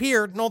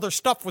disappeared and all their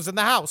stuff was in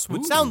the house,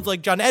 which sounds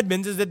like John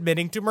Edmonds is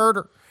admitting to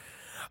murder.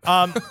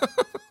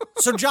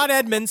 So John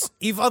Edmonds,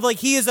 he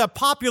is a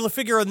popular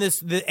figure in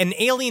an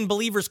alien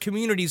believers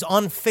communities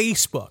on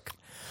Facebook.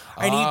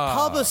 And he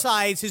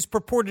publicized his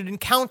purported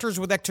encounters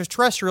with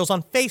extraterrestrials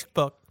on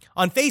Facebook,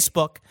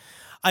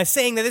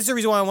 saying that this is the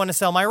reason why I want to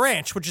sell my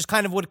ranch, which is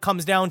kind of what it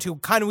comes down to.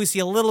 Kind of we see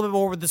a little bit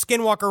more with the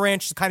Skinwalker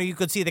Ranch. Kind of you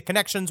could see the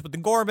connections with the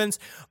Gormans,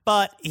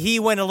 but he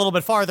went a little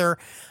bit farther.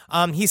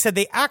 He said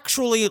they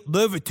actually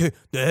levitated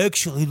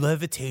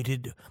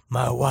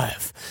my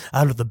wife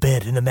out of the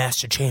bed in the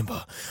master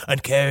chamber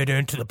and carried her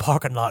into the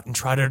parking lot and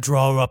tried to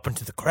draw her up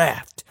into the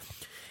craft.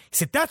 He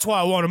said, that's why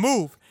I want to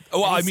move.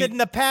 Well, he said in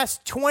the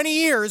past 20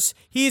 years,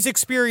 he has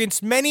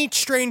experienced many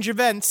strange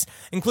events,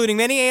 including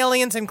many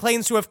aliens, and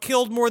claims to have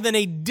killed more than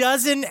a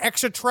dozen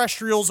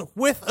extraterrestrials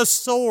with a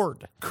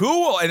sword.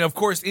 Cool. And of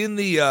course, in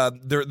the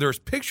there's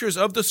pictures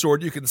of the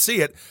sword. You can see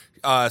it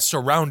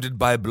surrounded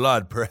by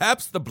blood,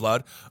 perhaps the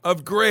blood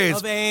of grays.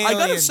 Of aliens. I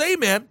gotta say,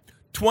 man,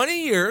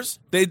 20 years.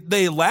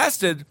 They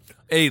lasted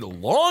a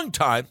long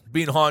time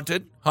being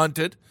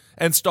hunted,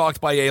 and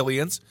stalked by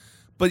aliens.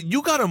 But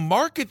you gotta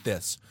market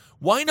this.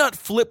 Why not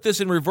flip this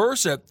and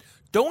reverse it?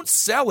 Don't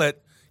sell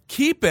it.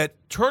 Keep it.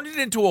 Turn it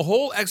into a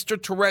whole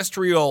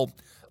extraterrestrial,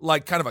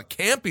 like kind of a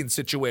camping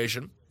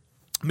situation,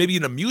 maybe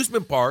an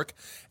amusement park,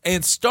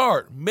 and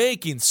start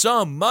making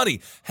some money.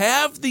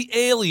 Have the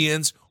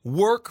aliens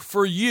work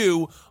for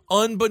you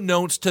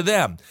unbeknownst to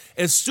them.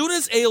 As soon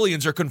as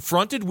aliens are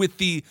confronted with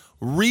the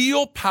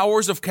real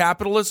powers of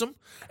capitalism,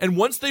 and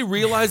once they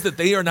realize that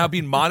they are now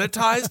being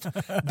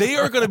monetized, they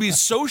are going to be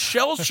so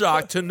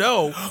shell-shocked to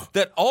know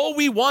that all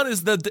we want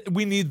is that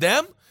we need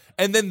them,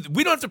 and then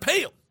we don't have to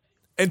pay them.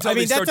 Until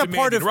they start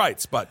demanding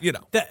rights, but you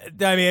know. And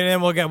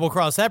then we'll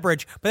cross that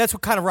bridge. But that's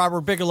what kind of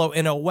Robert Bigelow,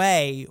 in a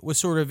way, was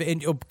sort of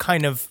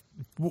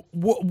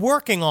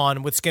working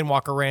on with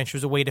Skinwalker Ranch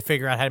was a way to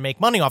figure out how to make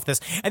money off this.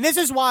 And this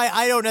is why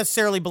I don't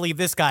necessarily believe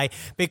this guy,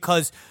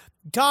 because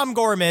Tom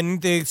Gorman,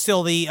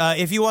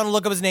 if you want to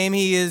look up his name,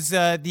 he is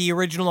the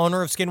original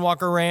owner of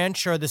Skinwalker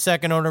Ranch, or the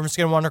second owner of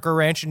Skinwalker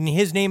Ranch, and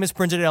his name is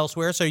printed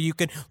elsewhere, so you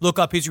can look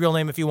up his real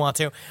name if you want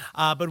to.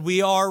 But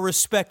we are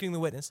respecting the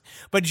witness.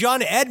 But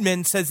John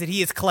Edmond says that he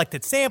has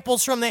collected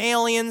samples from the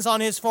aliens on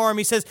his farm.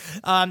 He says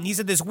he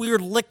said this weird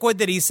liquid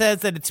that he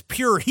says that it's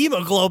pure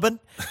hemoglobin,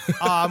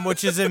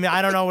 which is,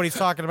 I don't know what he's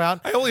talking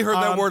about. I only heard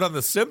that word on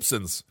The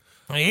Simpsons.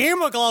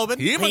 Hemoglobin.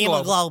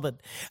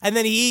 And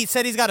then he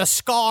said he's got a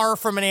scar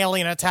from an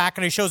alien attack,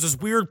 and he shows this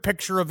weird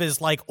picture of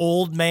his like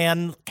old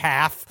man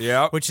calf.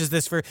 Yeah. Which is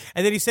this for.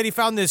 And then he said he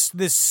found this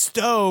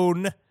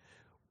stone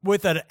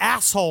with an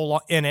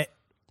asshole in it.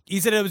 He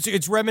said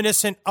it's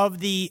reminiscent of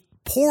the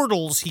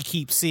portals he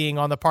keeps seeing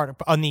on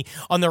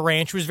the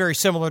ranch. It was very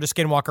similar to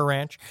Skinwalker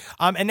Ranch.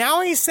 And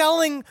now he's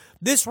selling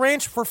this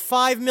ranch for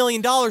 $5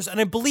 million, and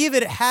I believe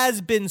it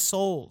has been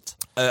sold.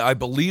 I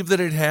believe that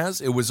it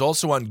has. It was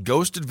also on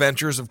Ghost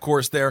Adventures, of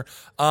course, there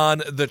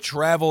on the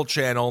Travel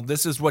Channel.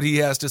 This is what he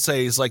has to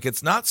say. He's like,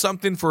 it's not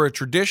something for a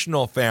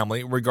traditional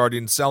family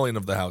regarding selling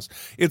of the house.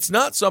 It's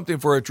not something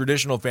for a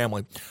traditional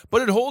family,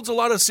 but it holds a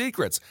lot of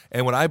secrets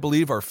and what I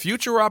believe are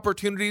future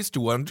opportunities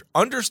to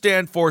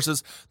understand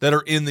forces that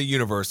are in the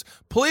universe.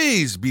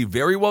 Please be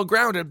very well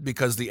grounded,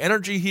 because the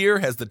energy here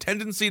has the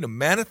tendency to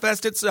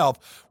manifest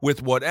itself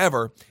with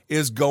whatever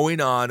is going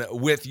on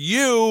with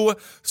you.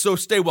 So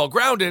stay well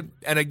grounded.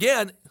 And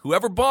again,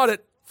 whoever bought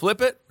it,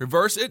 flip it,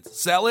 reverse it,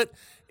 sell it.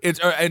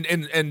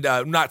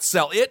 Not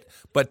sell it,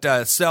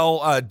 but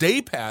sell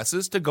day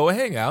passes to go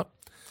hang out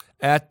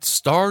at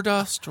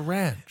Stardust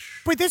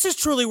Ranch. But this is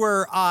truly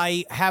where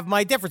I have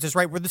my differences,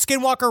 right? Where the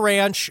Skinwalker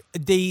Ranch,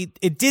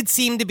 it did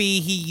seem to be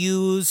he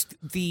used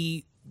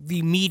the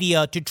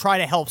media to try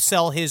to help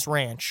sell his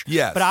ranch.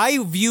 Yes. But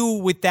I view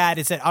with that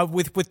is that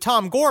with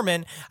Tom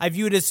Gorman, I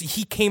view it as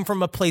he came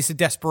from a place of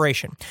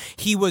desperation.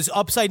 He was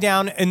upside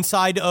down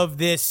inside of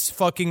this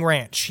fucking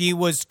ranch. He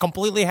was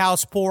completely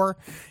house poor.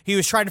 He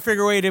was trying to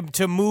figure a way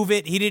to move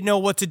it. He didn't know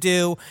what to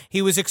do.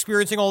 He was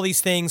experiencing all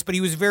these things, but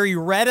he was very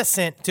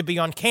reticent to be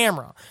on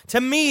camera.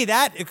 To me,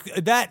 that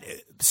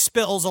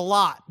spills a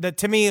lot. That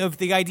to me of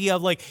the idea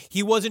of like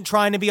he wasn't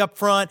trying to be up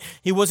front.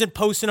 He wasn't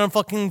posting on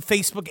fucking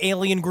Facebook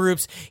alien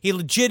groups. He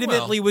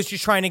legitimately was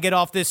just trying to get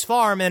off this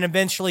farm, and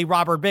eventually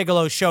Robert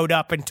Bigelow showed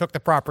up and took the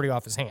property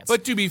off his hands.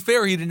 But to be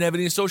fair, he didn't have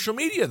any social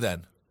media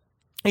then.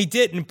 He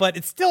didn't, but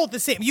it's still the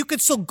same. You could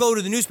still go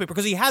to the newspaper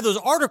because he had those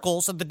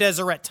articles at the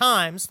Deseret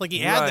Times. Like he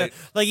had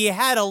he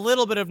had a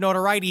little bit of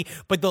notoriety,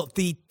 but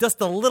the just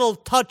the little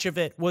touch of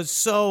it was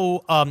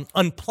so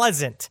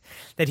unpleasant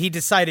that he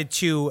decided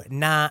to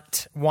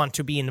not want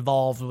to be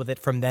involved with it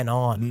from then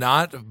on.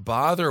 Not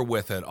bother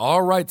with it.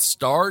 All right,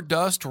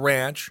 Stardust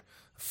Ranch,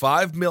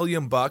 $5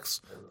 million.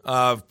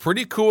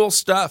 Pretty cool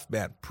stuff,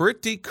 man.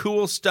 Pretty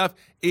cool stuff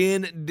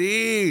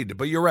indeed.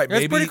 But you're right.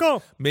 That's pretty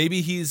cool.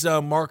 Maybe he's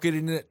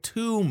marketing it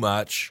too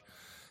much,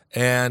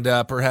 and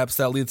perhaps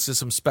that leads to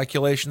some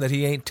speculation that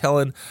he ain't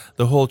telling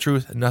the whole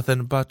truth,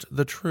 nothing but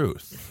the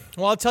truth.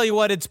 Well, I'll tell you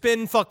what. It's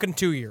been fucking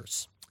 2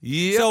 years.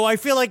 Yeah. So I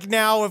feel like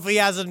now, if he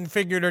hasn't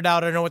figured it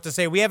out, I don't know what to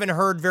say. We haven't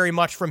heard very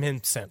much from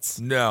him since.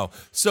 No.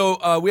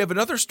 So we have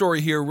another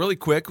story here really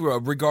quick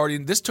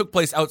regarding this took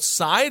place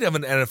outside of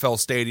an NFL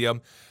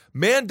stadium.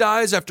 Man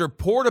dies after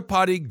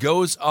porta-potty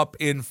goes up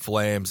in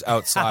flames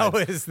outside of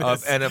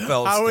NFL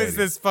stadium. How is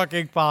this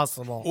fucking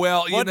possible?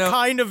 Well, what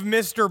kind of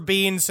Mr.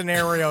 Bean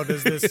scenario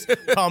does this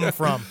come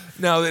from?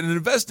 Now, an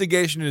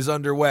investigation is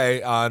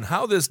underway on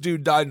how this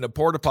dude died in a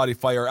porta-potty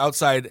fire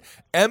outside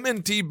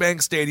M&T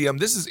Bank Stadium.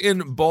 This is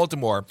in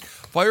Baltimore.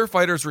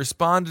 Firefighters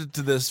responded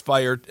to this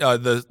fire.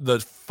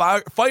 The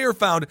fire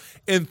found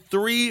in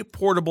 3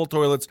 portable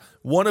toilets,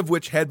 one of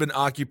which had been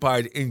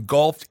occupied,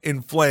 engulfed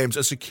in flames.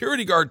 A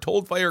security guard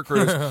told fire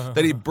crews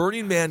that a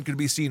burning man could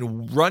be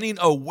seen running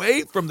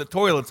away from the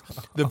toilets.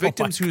 The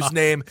victims, whose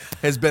name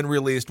has been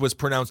released, was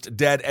pronounced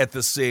dead at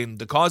the scene.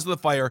 The cause of the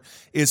fire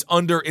is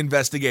under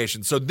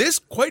investigation. So this,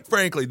 quite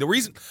frankly, the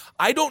reason,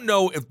 I don't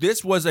know if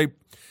this was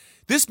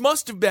this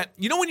must have been,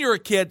 you know when you're a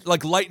kid,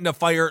 like lighting a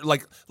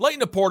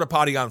porta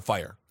potty on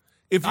fire.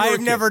 I've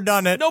never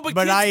done it. No,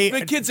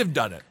 but kids have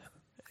done it.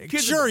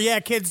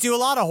 Kids do a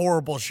lot of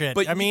horrible shit.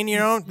 But I mean,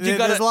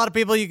 there's a lot of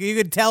people you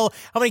could tell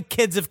how many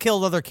kids have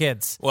killed other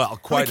kids. Well,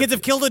 how many kids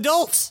have killed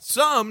adults?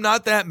 Some,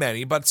 not that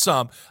many, but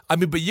some. I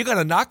mean, but you got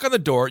to knock on the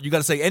door. You got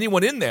to say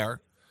anyone in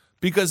there,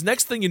 because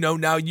next thing you know,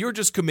 now you're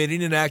just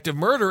committing an act of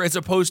murder as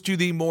opposed to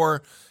the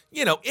more,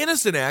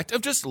 innocent act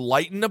of just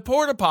lighting a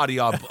porta potty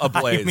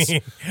ablaze.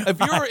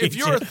 If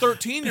you're a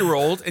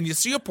 13-year-old and you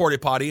see a porta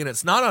potty and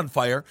it's not on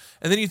fire,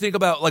 and then you think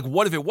about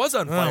what if it was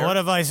on fire? What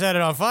if I set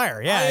it on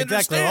fire? Yeah,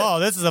 exactly. Oh,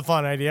 this is a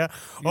fun idea.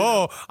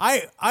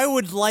 I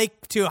would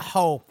like to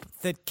hope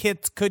that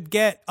kids could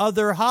get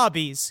other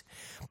hobbies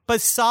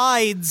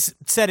besides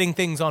setting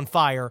things on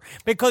fire.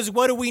 Because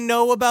what do we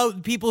know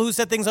about people who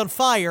set things on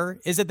fire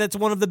is that that's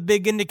one of the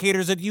big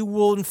indicators that you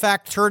will, in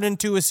fact, turn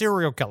into a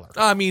serial killer.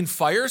 I mean,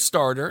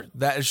 Firestarter,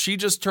 that she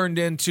just turned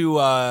into,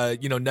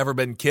 Never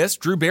Been Kissed.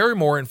 Drew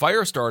Barrymore in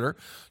Firestarter.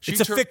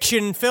 It's a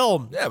fiction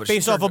film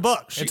based off a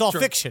book. It's all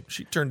fiction.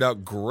 She turned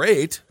out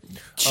great.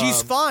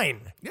 She's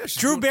fine. Yeah,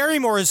 Drew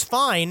Barrymore is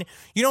fine,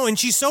 and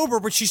she's sober,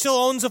 but she still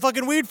owns a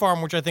fucking weed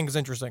farm, which I think is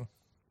interesting.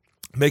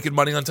 Making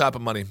money on top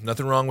of money.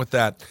 Nothing wrong with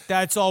that.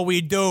 That's all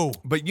we do.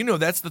 But,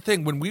 that's the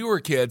thing. When we were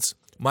kids,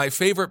 my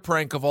favorite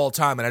prank of all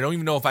time, and I don't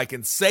even know if I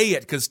can say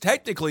it because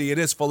technically it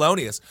is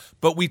felonious,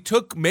 but we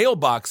took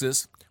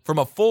mailboxes from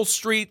a full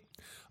street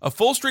of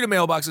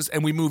mailboxes,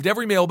 and we moved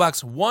every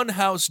mailbox one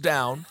house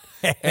down.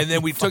 And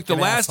then we took the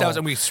last house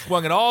and we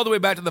swung it all the way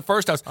back to the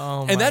first house.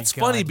 And that's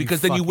funny because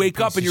then you wake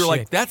up and you're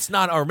like, that's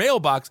not our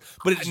mailbox.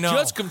 But it's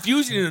just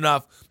confusing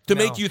enough to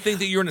make you think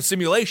that you're in a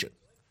simulation.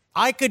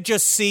 I could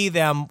just see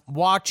them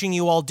watching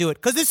you all do it.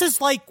 Because this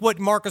is like what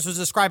Marcus was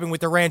describing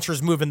with the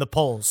ranchers moving the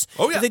poles.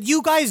 Oh, yeah. That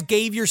you guys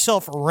gave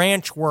yourself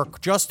ranch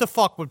work just to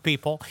fuck with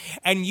people.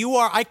 And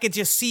I could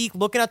just see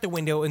looking out the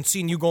window and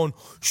seeing you going,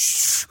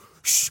 shh.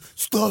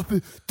 Stop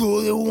it.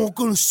 They won't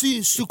gonna see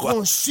us. They're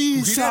gonna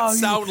see us out here.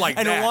 Sound like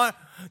that.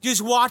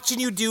 Just watching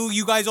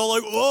you guys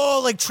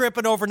all like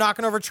tripping over,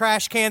 knocking over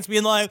trash cans,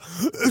 being like,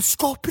 it's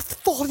gonna be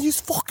funny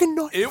as fucking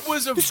night. It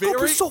was it's gonna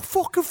be so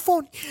fucking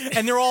funny.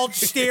 And they're all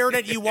staring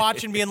at you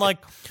watching, being like,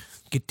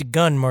 get the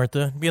gun,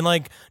 Martha. Being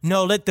like,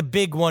 no, let the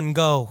big one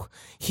go.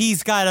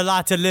 He's got a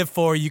lot to live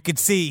for, you could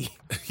see.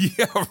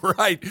 Yeah,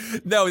 right.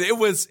 No,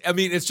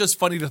 it's just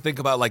funny to think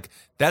about, like,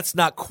 that's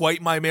not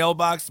quite my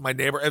mailbox, my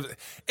neighbor.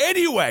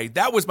 Anyway,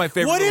 that was my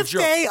favorite What if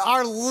joke. they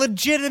are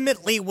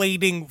legitimately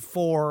waiting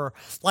for,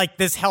 like,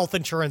 this health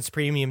insurance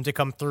premium to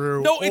come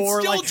through? No, it's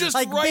or still like, just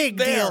like right big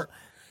there. Deal.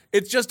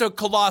 It's just a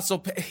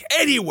colossal.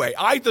 Anyway,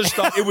 I just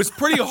thought it was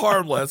pretty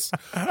harmless,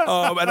 and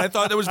I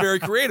thought that was very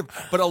creative.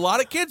 But a lot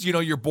of kids,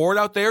 you're bored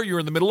out there. You're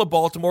in the middle of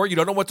Baltimore. You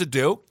don't know what to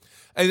do.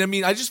 And I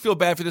mean, I just feel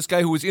bad for this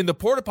guy who was in the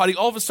porta potty.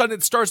 All of a sudden,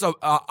 it starts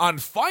on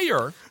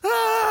fire.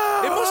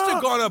 It must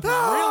have gone up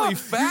really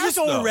fast. He's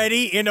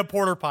already in a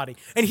porta potty,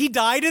 and he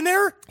died in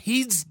there.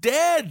 He's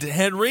dead,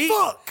 Henry.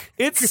 Fuck.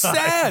 It's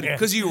sad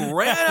because he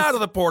ran out of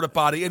the porta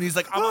potty, and he's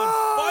like, "I'm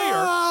on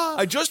fire.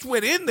 I just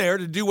went in there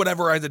to do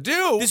whatever I had to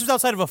do." This was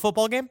outside of a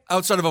football game.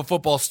 Outside of a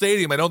football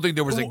stadium. I don't think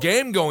there was a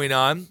game going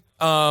on.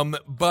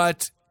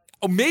 But.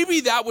 Oh, maybe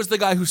that was the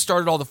guy who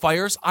started all the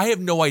fires. I have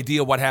no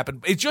idea what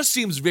happened. It just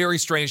seems very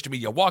strange to me.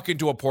 You walk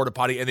into a porta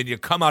potty and then you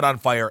come out on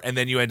fire and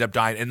then you end up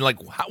dying. And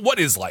what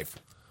is life?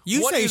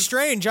 You say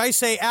strange. I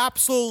say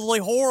absolutely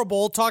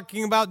horrible,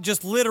 talking about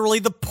just literally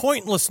the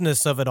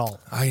pointlessness of it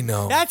all. I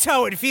know. That's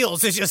how it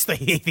feels. It's just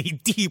the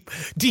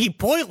deep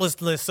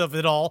pointlessness of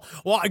it all.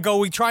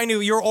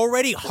 You're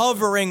already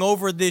hovering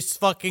over this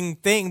fucking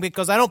thing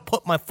because I don't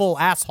put my full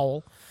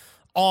asshole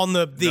on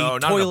the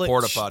toilet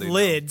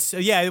lids. No.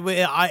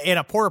 Yeah, in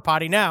a porta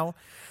potty now.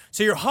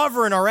 So you're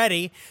hovering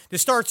already.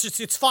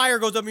 Its fire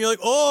goes up and you're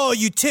like, oh,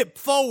 you tip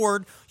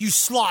forward, you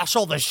slosh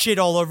all the shit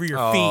all over your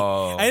feet.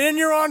 And then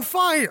you're on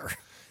fire.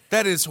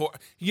 That is,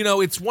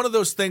 it's one of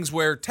those things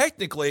where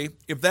technically,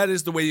 if that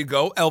is the way you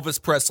go,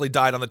 Elvis Presley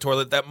died on the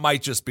toilet. That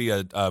might just be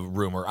a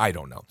rumor. I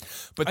don't know.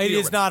 But it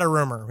is not a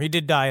rumor. He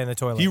did die in the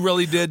toilet. He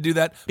really did do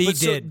that? He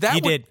did.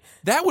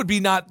 That would be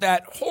not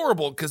that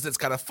horrible because it's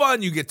kind of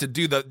fun. You get to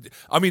do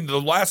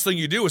the last thing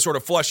you do is sort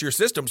of flush your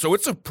system. So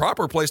it's a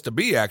proper place to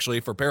be, actually,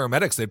 for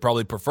paramedics. They'd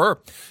probably prefer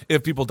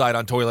if people died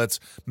on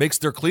toilets. Makes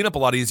their cleanup a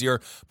lot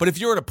easier. But if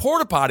you're in a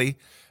porta potty,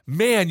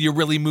 man, you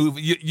really move.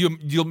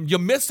 You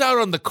miss out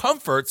on the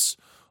comforts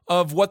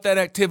of what that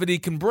activity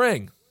can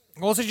bring.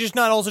 Also,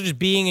 just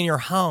being in your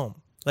home.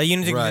 Like you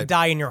need to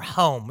die in your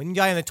home. When you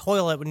die in the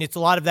toilet, when it's a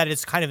lot of that,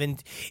 it's kind of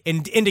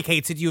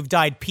indicates that you have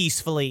died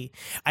peacefully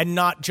and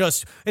not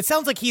just. It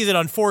sounds like he's an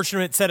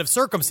unfortunate set of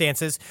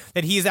circumstances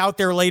that he's out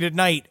there late at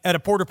night at a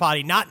porta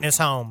potty, not in his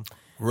home.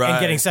 And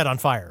getting set on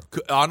fire.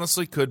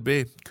 Honestly, could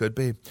be.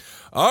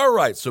 All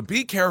right, so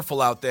be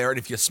careful out there, and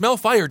if you smell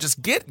fire,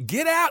 just get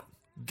out.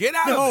 Get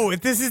out of it. No,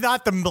 this is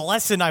not the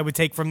lesson I would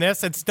take from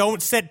this. It's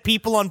don't set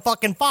people on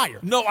fucking fire.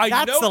 No, I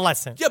know. That's the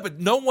lesson. Yeah, but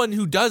no one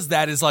who does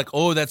that is like,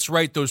 oh, that's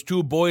right, those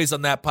two boys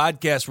on that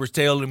podcast were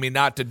telling me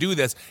not to do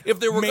this. If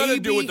they were going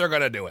to do it, they're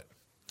going to do it.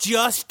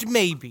 Just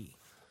maybe.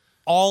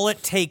 All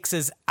it takes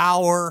is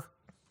our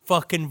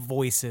fucking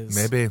voices.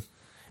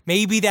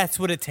 Maybe that's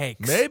what it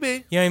takes.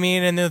 Maybe. You know what I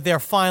mean? And they're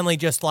finally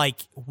just like,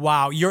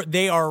 wow,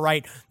 they are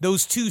right.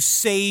 Those two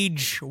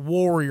sage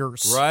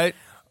warriors. Right.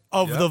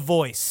 Of the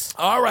voice.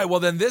 All right, well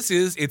then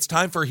it's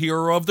time for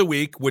Hero of the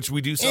Week, which we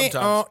do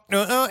sometimes.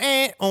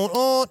 It's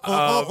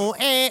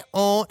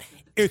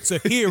a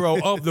Hero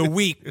of the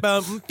Week.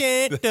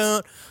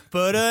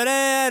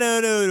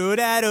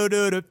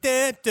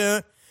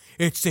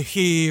 It's the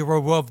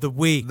Hero of the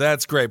Week.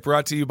 That's great.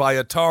 Brought to you by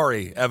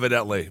Atari,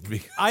 evidently.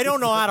 I don't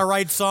know how to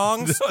write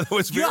songs. No, that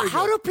was very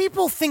How do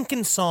people think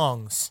in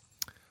songs?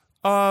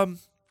 You know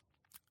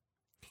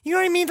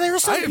what I mean? There are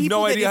some people I have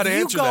no idea how to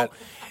answer that.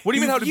 What do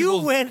you mean? How do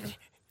people?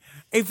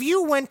 if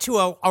you went to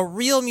a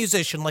real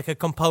musician, like a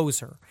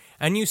composer,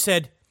 and you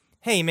said,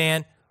 hey,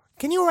 man,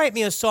 can you write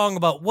me a song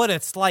about what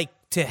it's like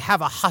to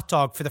have a hot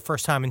dog for the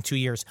first time in 2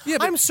 years? Yeah,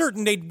 I'm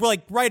certain they'd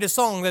like write a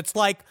song that's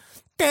like,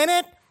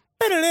 but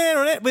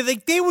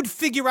they would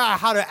figure out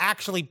how to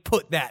actually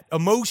put that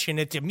emotion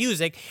into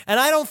music, and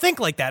I don't think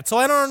like that, so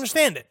I don't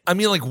understand it. I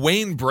mean, like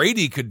Wayne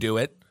Brady could do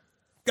it.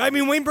 I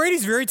mean, Wayne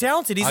Brady's very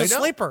talented. He's a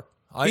sleeper.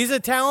 He's a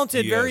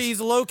talented, he's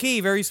low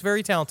key, very,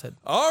 very talented.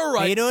 All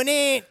right.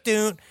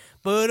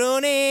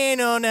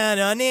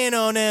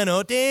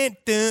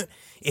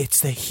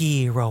 It's the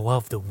hero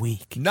of the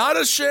week. Not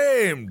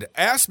ashamed.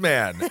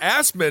 Assman.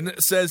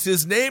 Assman says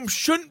his name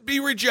shouldn't be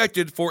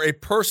rejected for a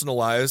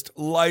personalized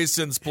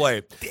license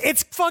plate.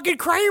 It's fucking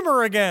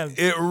Kramer again.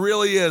 It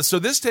really is. So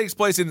this takes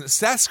place in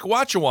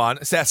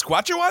Saskatchewan.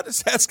 Saskatchewan.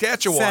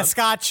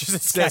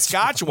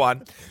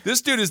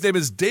 This dude, his name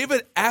is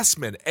David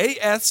Assman.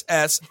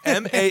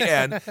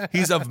 Assman.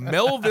 He's of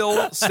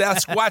Melville,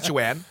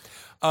 Saskatchewan.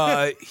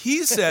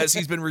 He says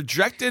he's been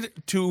rejected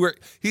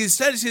he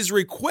says his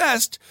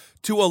request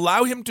to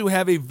allow him to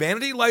have a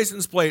vanity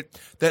license plate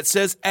that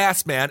says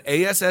Assman,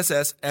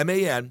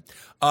 ASSSMAN,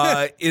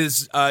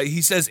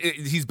 he says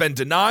he's been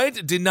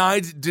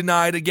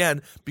denied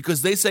again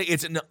because they say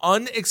it's an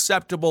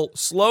unacceptable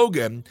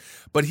slogan.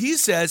 But he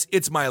says,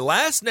 it's my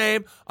last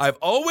name. I've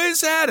always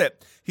had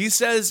it. He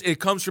says it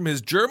comes from his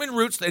German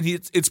roots and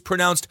it's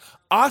pronounced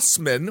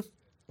Assman.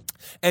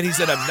 And he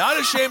said, I'm not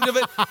ashamed of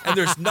it, and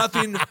there's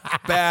nothing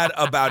bad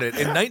about it.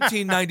 In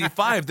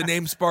 1995, the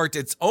name sparked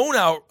its own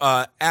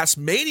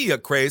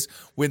Assmania craze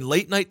when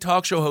late-night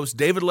talk show host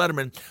David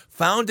Letterman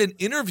found and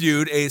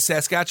interviewed a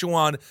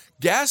Saskatchewan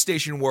gas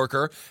station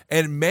worker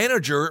and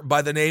manager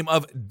by the name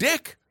of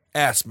Dick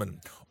Assman.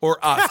 Or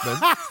Osman.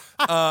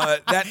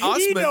 That Osman.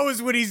 He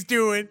knows what he's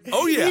doing.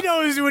 Oh, yeah. He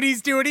knows what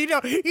he's doing. He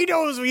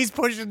knows when he's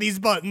pushing these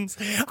buttons.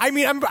 I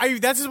mean,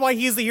 that's why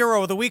he's the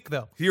hero of the week,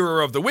 though.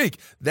 Hero of the week.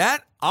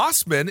 That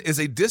Osman is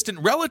a distant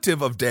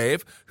relative of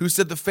Dave, who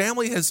said the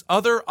family has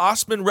other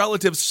Osman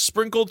relatives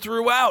sprinkled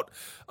throughout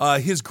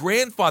his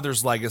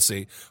grandfather's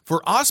legacy.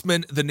 For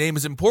Osman, the name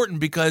is important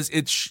because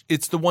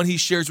it's the one he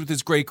shares with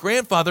his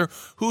great-grandfather,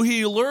 who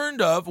he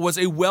learned of was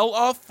a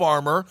well-off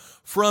farmer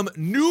from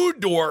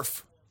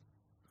Neudorf.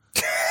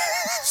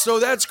 So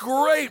that's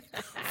great.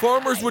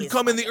 Farmers would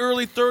come in the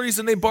early 30s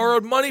and they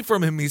borrowed money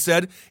from him, he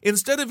said.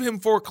 Instead of him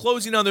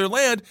foreclosing on their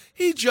land,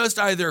 he just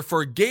either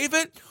forgave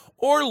it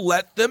or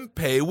let them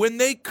pay when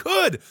they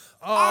could.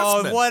 Oh,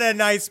 Osman. What a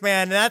nice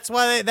man. That's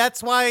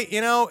why,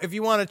 if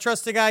you want to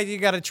trust a guy, you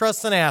got to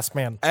trust an ass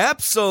man.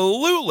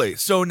 Absolutely.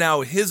 So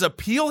now his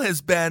appeal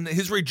has been,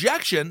 his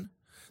rejection,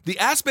 the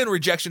Assman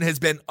rejection has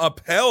been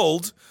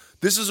upheld.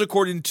 This is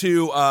according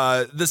to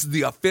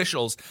the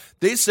officials.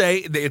 They say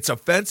it's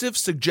offensive,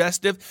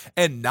 suggestive,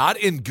 and not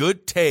in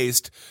good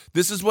taste.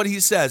 This is what he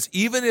says.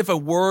 Even if a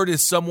word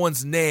is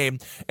someone's name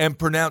and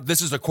pronounced, this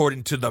is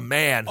according to the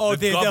man. Oh,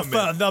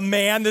 the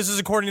man. This is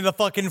according to the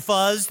fucking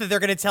fuzz that they're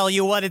going to tell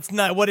you what it's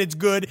not, what it's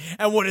good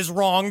and what is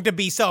wrong to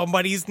be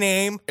somebody's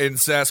name. In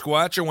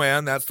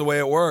Saskatchewan, that's the way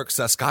it works.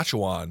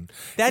 Saskatchewan.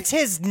 That's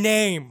his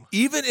name.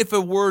 Even if a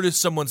word is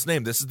someone's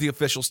name, this is the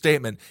official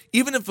statement.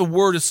 Even if a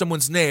word is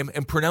someone's name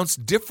and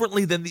pronounced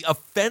differently than the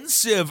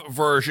offensive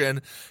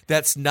version,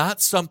 that's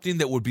not something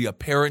that would be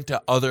apparent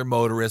to other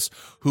motorists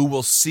who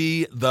will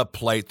see the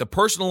plate. The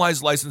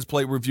personalized license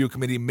plate review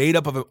committee, made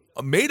up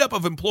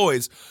of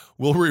employees,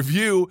 will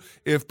review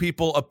if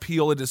people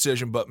appeal a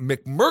decision. But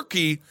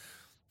McMurky,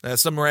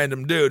 some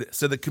random dude,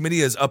 said the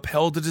committee has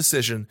upheld the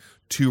decision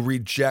to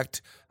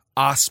reject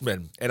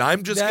Osman. And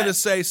I'm just going to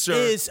say, sir,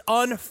 is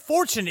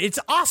unfortunate. It's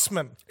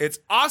Osman. It's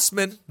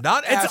Osman,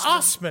 not Assman. It's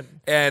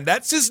Osman. And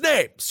that's his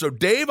name. So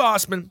Dave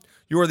Osman,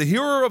 you are the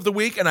hero of the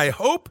week, and I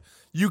hope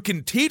you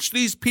can teach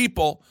these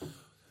people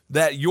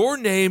that your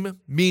name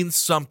means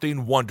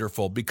something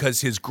wonderful,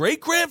 because his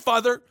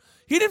great-grandfather,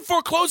 he didn't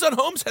foreclose on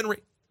homes, Henry.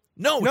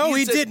 No,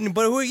 he didn't.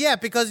 But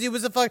because he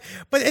was a fuck.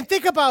 But and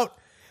think about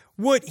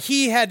what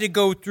he had to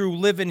go through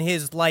living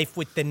his life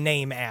with the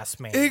name Ass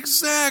Man.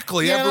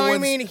 Exactly. You know what I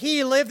mean?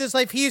 He lived his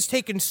life. He has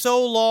taken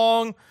so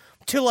long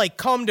to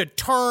come to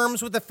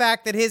terms with the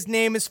fact that his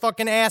name is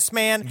fucking Ass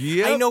Man.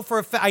 Yep. I know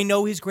I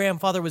know his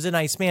grandfather was a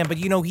nice man, but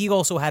he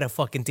also had to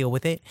fucking deal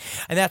with it.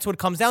 And that's what it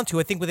comes down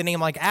to. I think with a name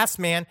like Ass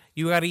Man,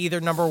 you got to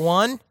either, number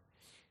one,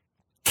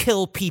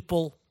 kill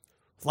people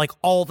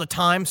all the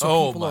time,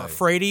 so people are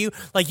afraid of you.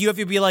 You have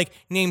to be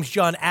name's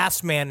John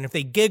Assman, and if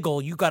they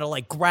giggle, you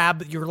gotta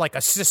grab your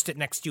assistant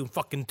next to you and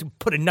fucking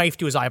put a knife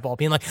to his eyeball,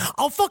 being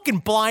I'll fucking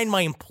blind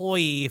my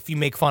employee if you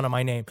make fun of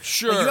my name.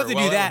 Sure, you have to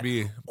do that,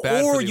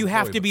 or you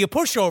have to be a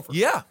pushover.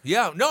 Yeah.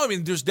 No, I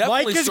mean, there's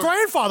definitely his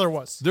grandfather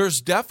was.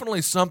 There's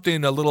definitely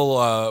something a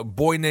little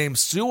boy named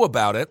Sue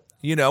about it.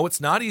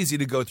 It's not easy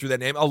to go through that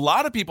name. A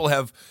lot of people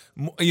have,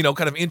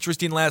 kind of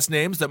interesting last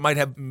names that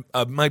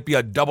might be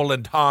a double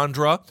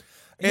entendre.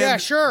 And yeah,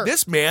 sure.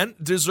 This man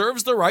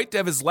deserves the right to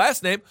have his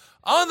last name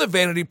on the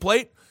vanity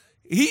plate.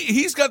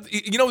 He's got,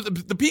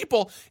 the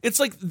people, it's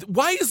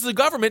why is the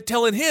government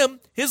telling him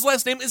his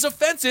last name is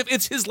offensive?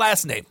 It's his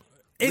last name.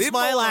 It's Leave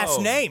my him last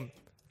alone. name.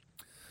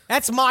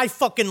 That's my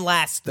fucking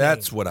last name.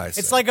 That's what I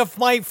said. It's like if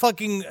my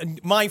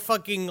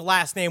fucking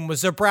last name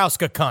was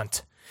Zabrowska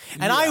cunt.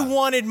 And I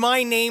wanted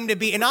my name to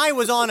be, and I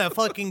was on a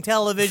fucking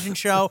television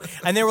show,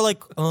 and they were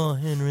like, "Oh,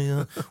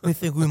 Henry, we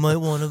think we might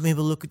want to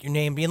maybe look at your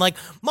name," being like,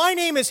 "My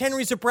name is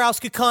Henry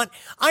Zabrowska cunt.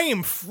 I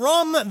am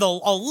from a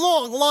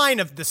long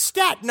line of the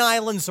Staten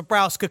Island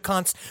Zabrowska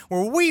cunts,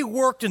 where we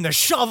worked in the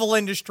shovel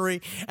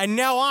industry, and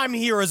now I'm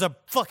here as a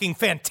fucking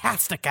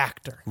fantastic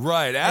actor."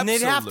 Right,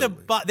 absolutely.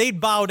 And they'd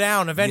bow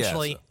down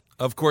eventually. Yes.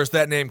 Of course,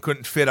 that name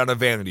couldn't fit on a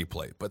vanity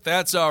plate, but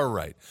that's all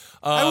right.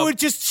 I would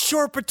just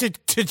shorten it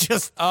to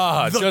just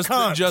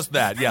cunt. Just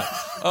that, yeah.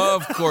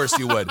 Of course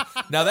you would.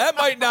 Now that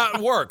might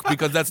not work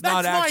because that's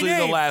not my actually the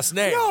name. last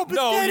name. No, but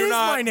that you're is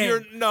not. my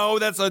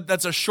name.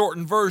 That's a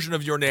shortened version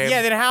of your name.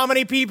 Yeah, then how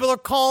many people are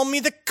calling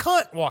me the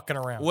cunt walking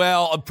around?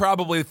 Well,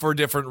 probably for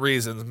different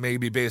reasons,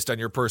 maybe based on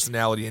your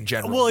personality in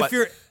general. Well, but,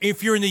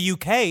 if you're in the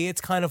UK, it's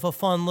kind of a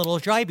fun little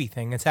jibey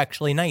thing. It's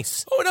actually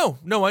nice. Oh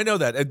no, I know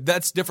that.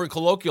 That's different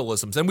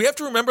colloquialisms, and we have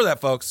to remember that,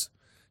 folks.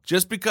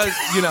 Just because,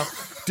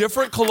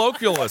 different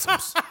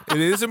colloquialisms. It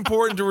is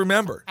important to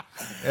remember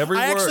every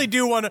word. I actually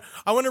do want to.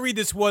 I want to read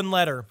this one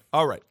letter.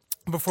 All right.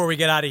 Before we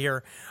get out of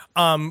here,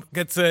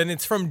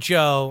 it's from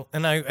Joe,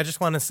 and I just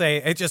want to say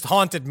it just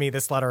haunted me,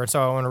 this letter,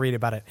 so I want to read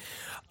about it.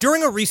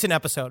 During a recent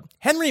episode,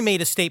 Henry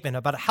made a statement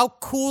about how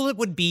cool it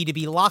would be to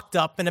be locked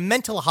up in a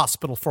mental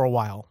hospital for a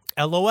while.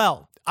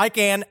 LOL. I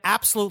can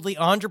absolutely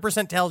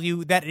 100% tell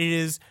you that it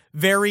is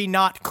very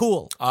not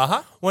cool.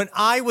 Uh-huh. When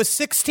I was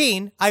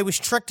 16, I was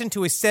tricked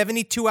into a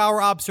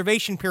 72-hour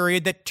observation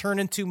period that turned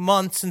into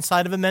months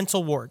inside of a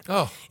mental ward.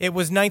 Oh. It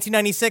was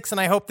 1996, and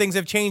I hope things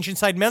have changed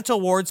inside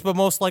mental wards, but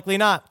most likely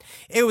not.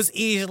 It was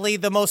easily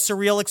the most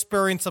surreal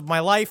experience of my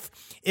life.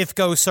 If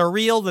go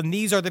surreal, then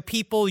these are the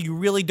people you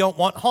really don't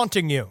want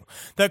haunting you.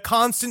 The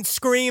constant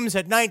screams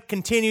at night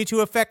continue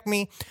to affect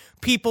me.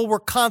 People were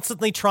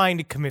constantly trying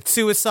to commit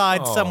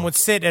suicide. Oh. Some would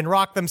sit and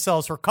rock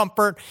themselves for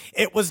comfort.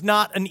 It was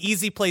not an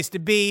easy place to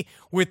be.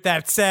 With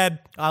that said,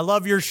 I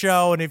love your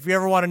show, and if you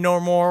ever want to know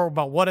more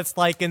about what it's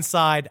like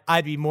inside,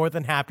 I'd be more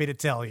than happy to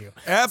tell you.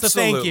 Absolutely.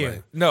 So thank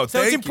you. No,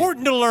 so it's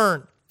important to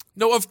learn.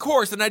 No, of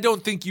course, and I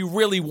don't think you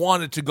really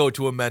wanted to go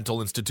to a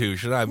mental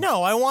institution.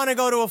 No, I want to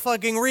go to a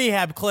fucking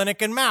rehab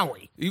clinic in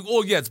Maui.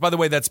 Well, yes, by the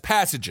way, that's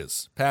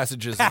Passages in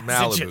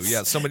Malibu.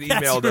 Yeah, someone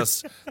emailed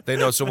us. They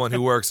know someone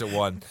who works at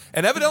one.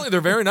 And evidently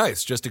they're very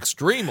nice, just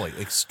extremely,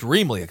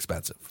 extremely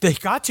expensive. They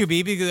got to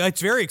be, because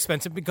it's very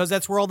expensive, because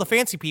that's where all the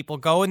fancy people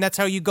go, and that's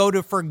how you go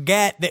to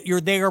forget that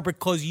you're there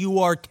because you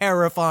are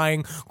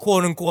terrifying,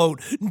 quote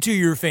unquote, to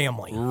your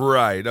family.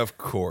 Right, of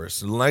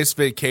course. Nice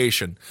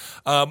vacation.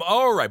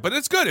 All right, but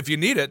it's good if you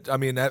need it. I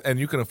mean, and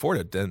you can afford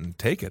it, then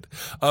take it.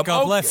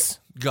 God bless.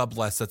 God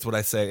bless. That's what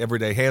I say every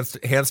day. Hands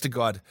to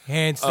God.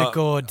 Hands to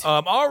God.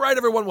 All right,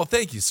 everyone. Well,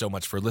 thank you so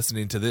much for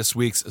listening to this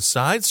week's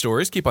Side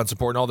Stories. Keep on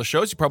supporting all the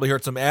shows. You probably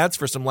heard some ads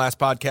for some Last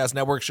Podcast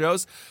Network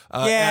shows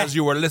as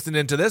you were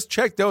listening to this.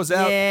 Check those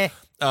out. Yeah.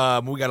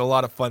 We got a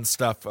lot of fun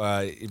stuff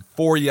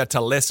for you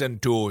to listen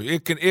to.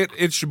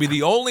 It should be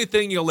the only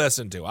thing you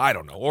listen to. I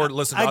don't know, or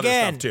listen to other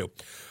stuff too.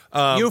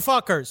 You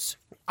fuckers.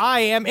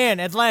 I am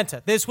in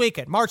Atlanta this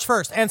weekend, March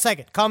 1st and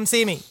 2nd. Come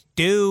see me.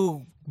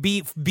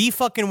 Be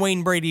fucking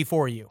Wayne Brady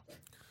for you.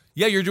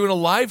 Yeah, you're doing a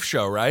live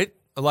show, right?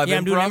 A live improv?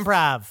 I'm doing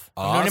improv.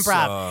 I'm doing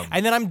improv. Awesome.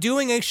 And then I'm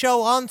doing a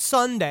show on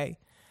Sunday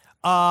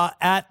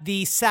at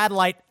the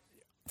Satellite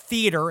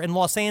Theater in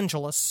Los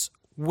Angeles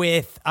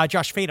with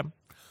Josh Fadem.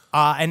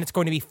 And it's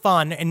going to be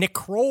fun. And Nick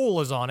Kroll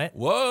is on it.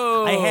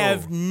 Whoa. I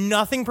have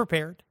nothing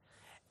prepared.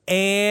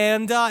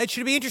 And it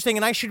should be interesting,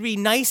 and I should be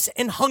nice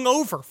and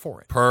hungover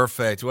for it.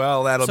 Perfect.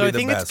 Well, that'll be the best. So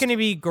I think it's going to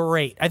be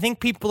great. I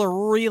think people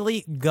are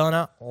really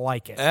gonna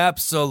like it.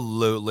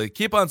 Absolutely.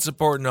 Keep on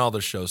supporting all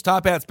the shows.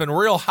 Top Hat's been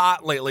real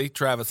hot lately.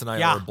 Travis and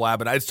I are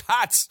blabbing. It's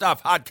hot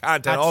stuff, hot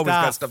content. Always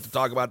got stuff to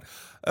talk about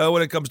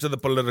when it comes to the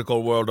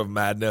political world of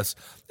madness.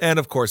 And,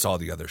 of course, all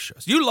the other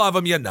shows. You love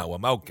them, you know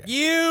them. Okay.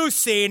 You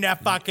seen the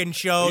fucking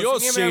shows.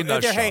 You've seen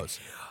the shows.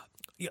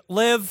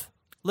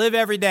 Live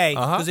every day.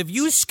 Because if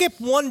you skip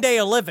one day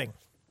of living,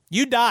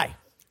 you die.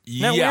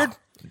 Isn't that weird?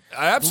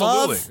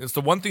 Absolutely. It's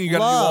the one thing you got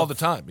to do all the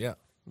time. Yeah.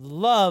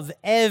 Love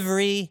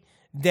every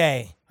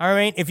day. All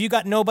right? If you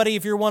got nobody,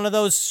 if you're one of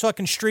those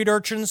fucking street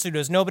urchins who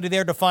there's nobody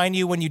there to find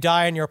you when you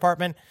die in your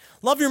apartment,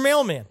 love your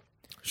mailman.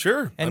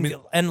 Sure.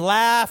 And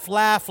laugh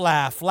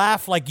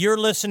like you're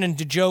listening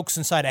to jokes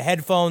inside of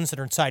headphones that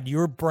are inside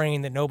your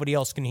brain that nobody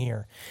else can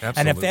hear.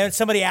 Absolutely. And if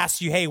somebody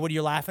asks you, hey, what are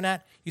you laughing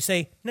at? You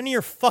say, none of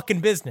your fucking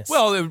business.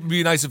 Well, it would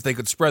be nice if they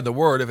could spread the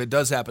word if it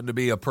does happen to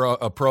be a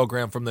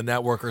program from the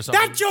network or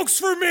something. That joke's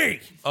for me.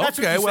 That's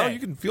okay, well, you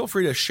can feel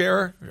free to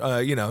share.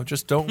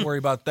 Just don't worry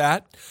about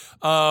that.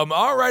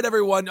 All right,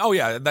 everyone. Oh,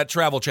 yeah, that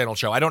Travel Channel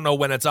show. I don't know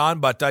when it's on,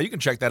 but you can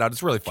check that out.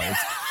 It's really fun.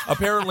 It's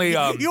apparently...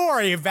 you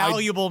are a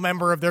valuable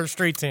member of their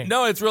street team.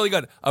 No, it's really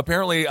good.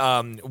 Apparently,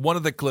 one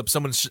of the clips,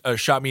 someone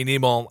shot me an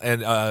email,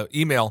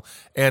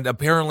 and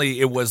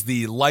apparently it was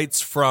the lights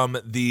from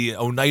the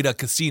Oneida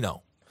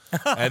Casino.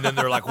 And then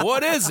they're like,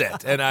 what is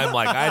it? And I'm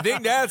like, I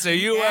think that's a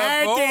UFO.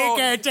 I think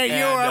it's a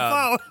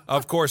UFO.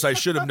 Of course, I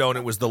should have known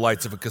it was the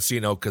lights of a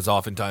casino because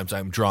oftentimes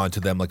I'm drawn to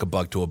them like a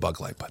bug to a bug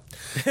light. But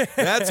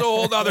that's a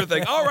whole other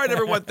thing. All right,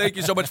 everyone, thank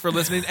you so much for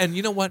listening. And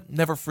you know what?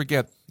 Never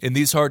forget, in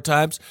these hard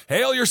times,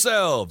 hail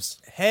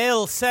yourselves.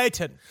 Hail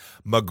Satan.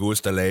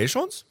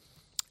 Magustalations.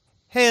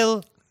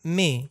 Hail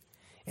me.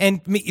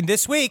 And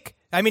next week,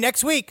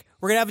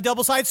 we're going to have a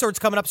double side swords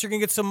coming up, so you're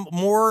going to get some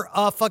more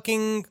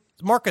fucking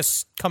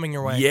Marcus coming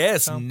your way.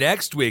 Yes,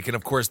 next week. And,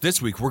 of course,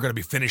 this week we're going to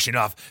be finishing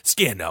off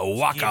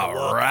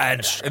Skinwalker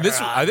Ranch. And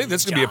I think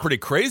this is going to be a pretty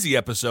crazy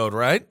episode,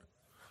 right?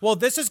 Well,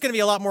 this is going to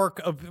be a lot more,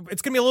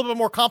 it's going to be a little bit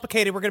more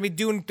complicated. We're going to be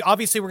doing,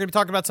 obviously, we're going to be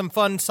talking about some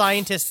fun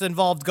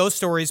scientists-involved ghost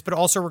stories, but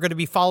also we're going to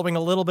be following a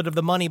little bit of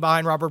the money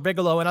behind Robert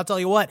Bigelow, and I'll tell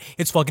you what,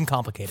 it's fucking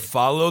complicated.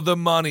 Follow the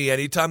money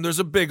anytime there's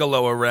a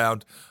Bigelow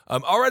around.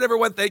 All right,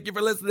 everyone, thank you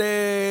for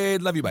listening.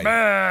 Love you,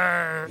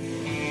 bye.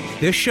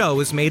 This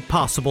show is made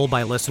possible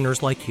by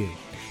listeners like you.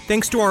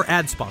 Thanks to our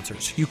ad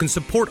sponsors, you can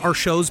support our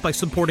shows by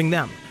supporting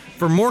them.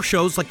 For more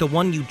shows like the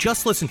one you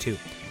just listened to,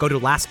 go to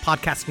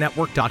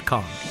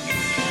lastpodcastnetwork.com.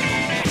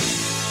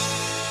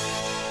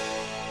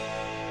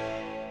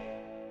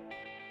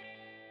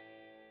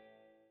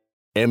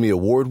 Emmy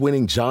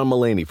award-winning John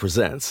Mulaney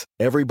presents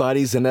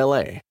Everybody's in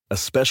L.A., a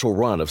special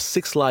run of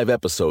 6 live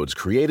episodes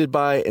created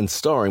by and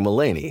starring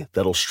Mulaney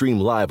that'll stream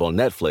live on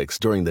Netflix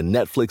during the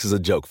Netflix is a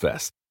Joke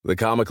Fest. The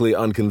comically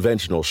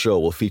unconventional show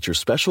will feature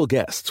special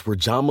guests where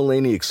John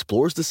Mulaney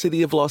explores the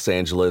city of Los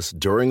Angeles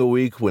during a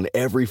week when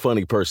every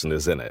funny person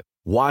is in it.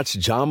 Watch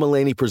John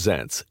Mulaney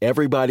Presents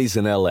Everybody's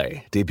in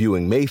L.A.,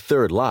 debuting May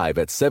 3rd live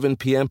at 7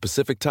 p.m.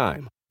 Pacific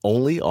Time,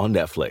 only on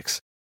Netflix.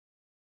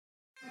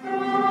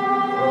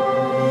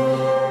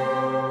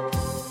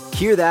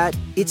 Hear that?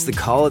 It's the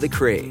call of the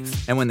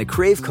Crave. And when the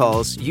Crave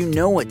calls, you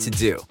know what to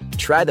do.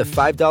 Try the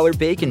 $5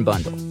 Bacon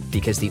Bundle.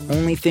 Because the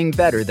only thing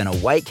better than a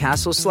White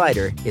Castle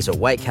slider is a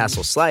White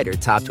Castle slider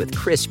topped with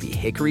crispy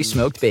hickory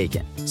smoked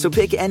bacon. So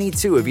pick any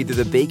two of either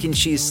the Bacon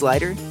Cheese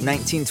Slider,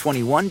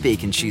 1921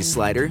 Bacon Cheese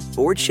Slider,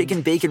 or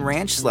Chicken Bacon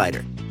Ranch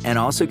Slider. And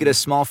also get a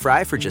small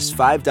fry for just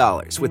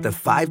 $5 with the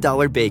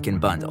 $5 Bacon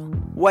Bundle.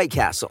 White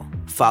Castle.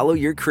 Follow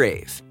your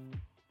Crave.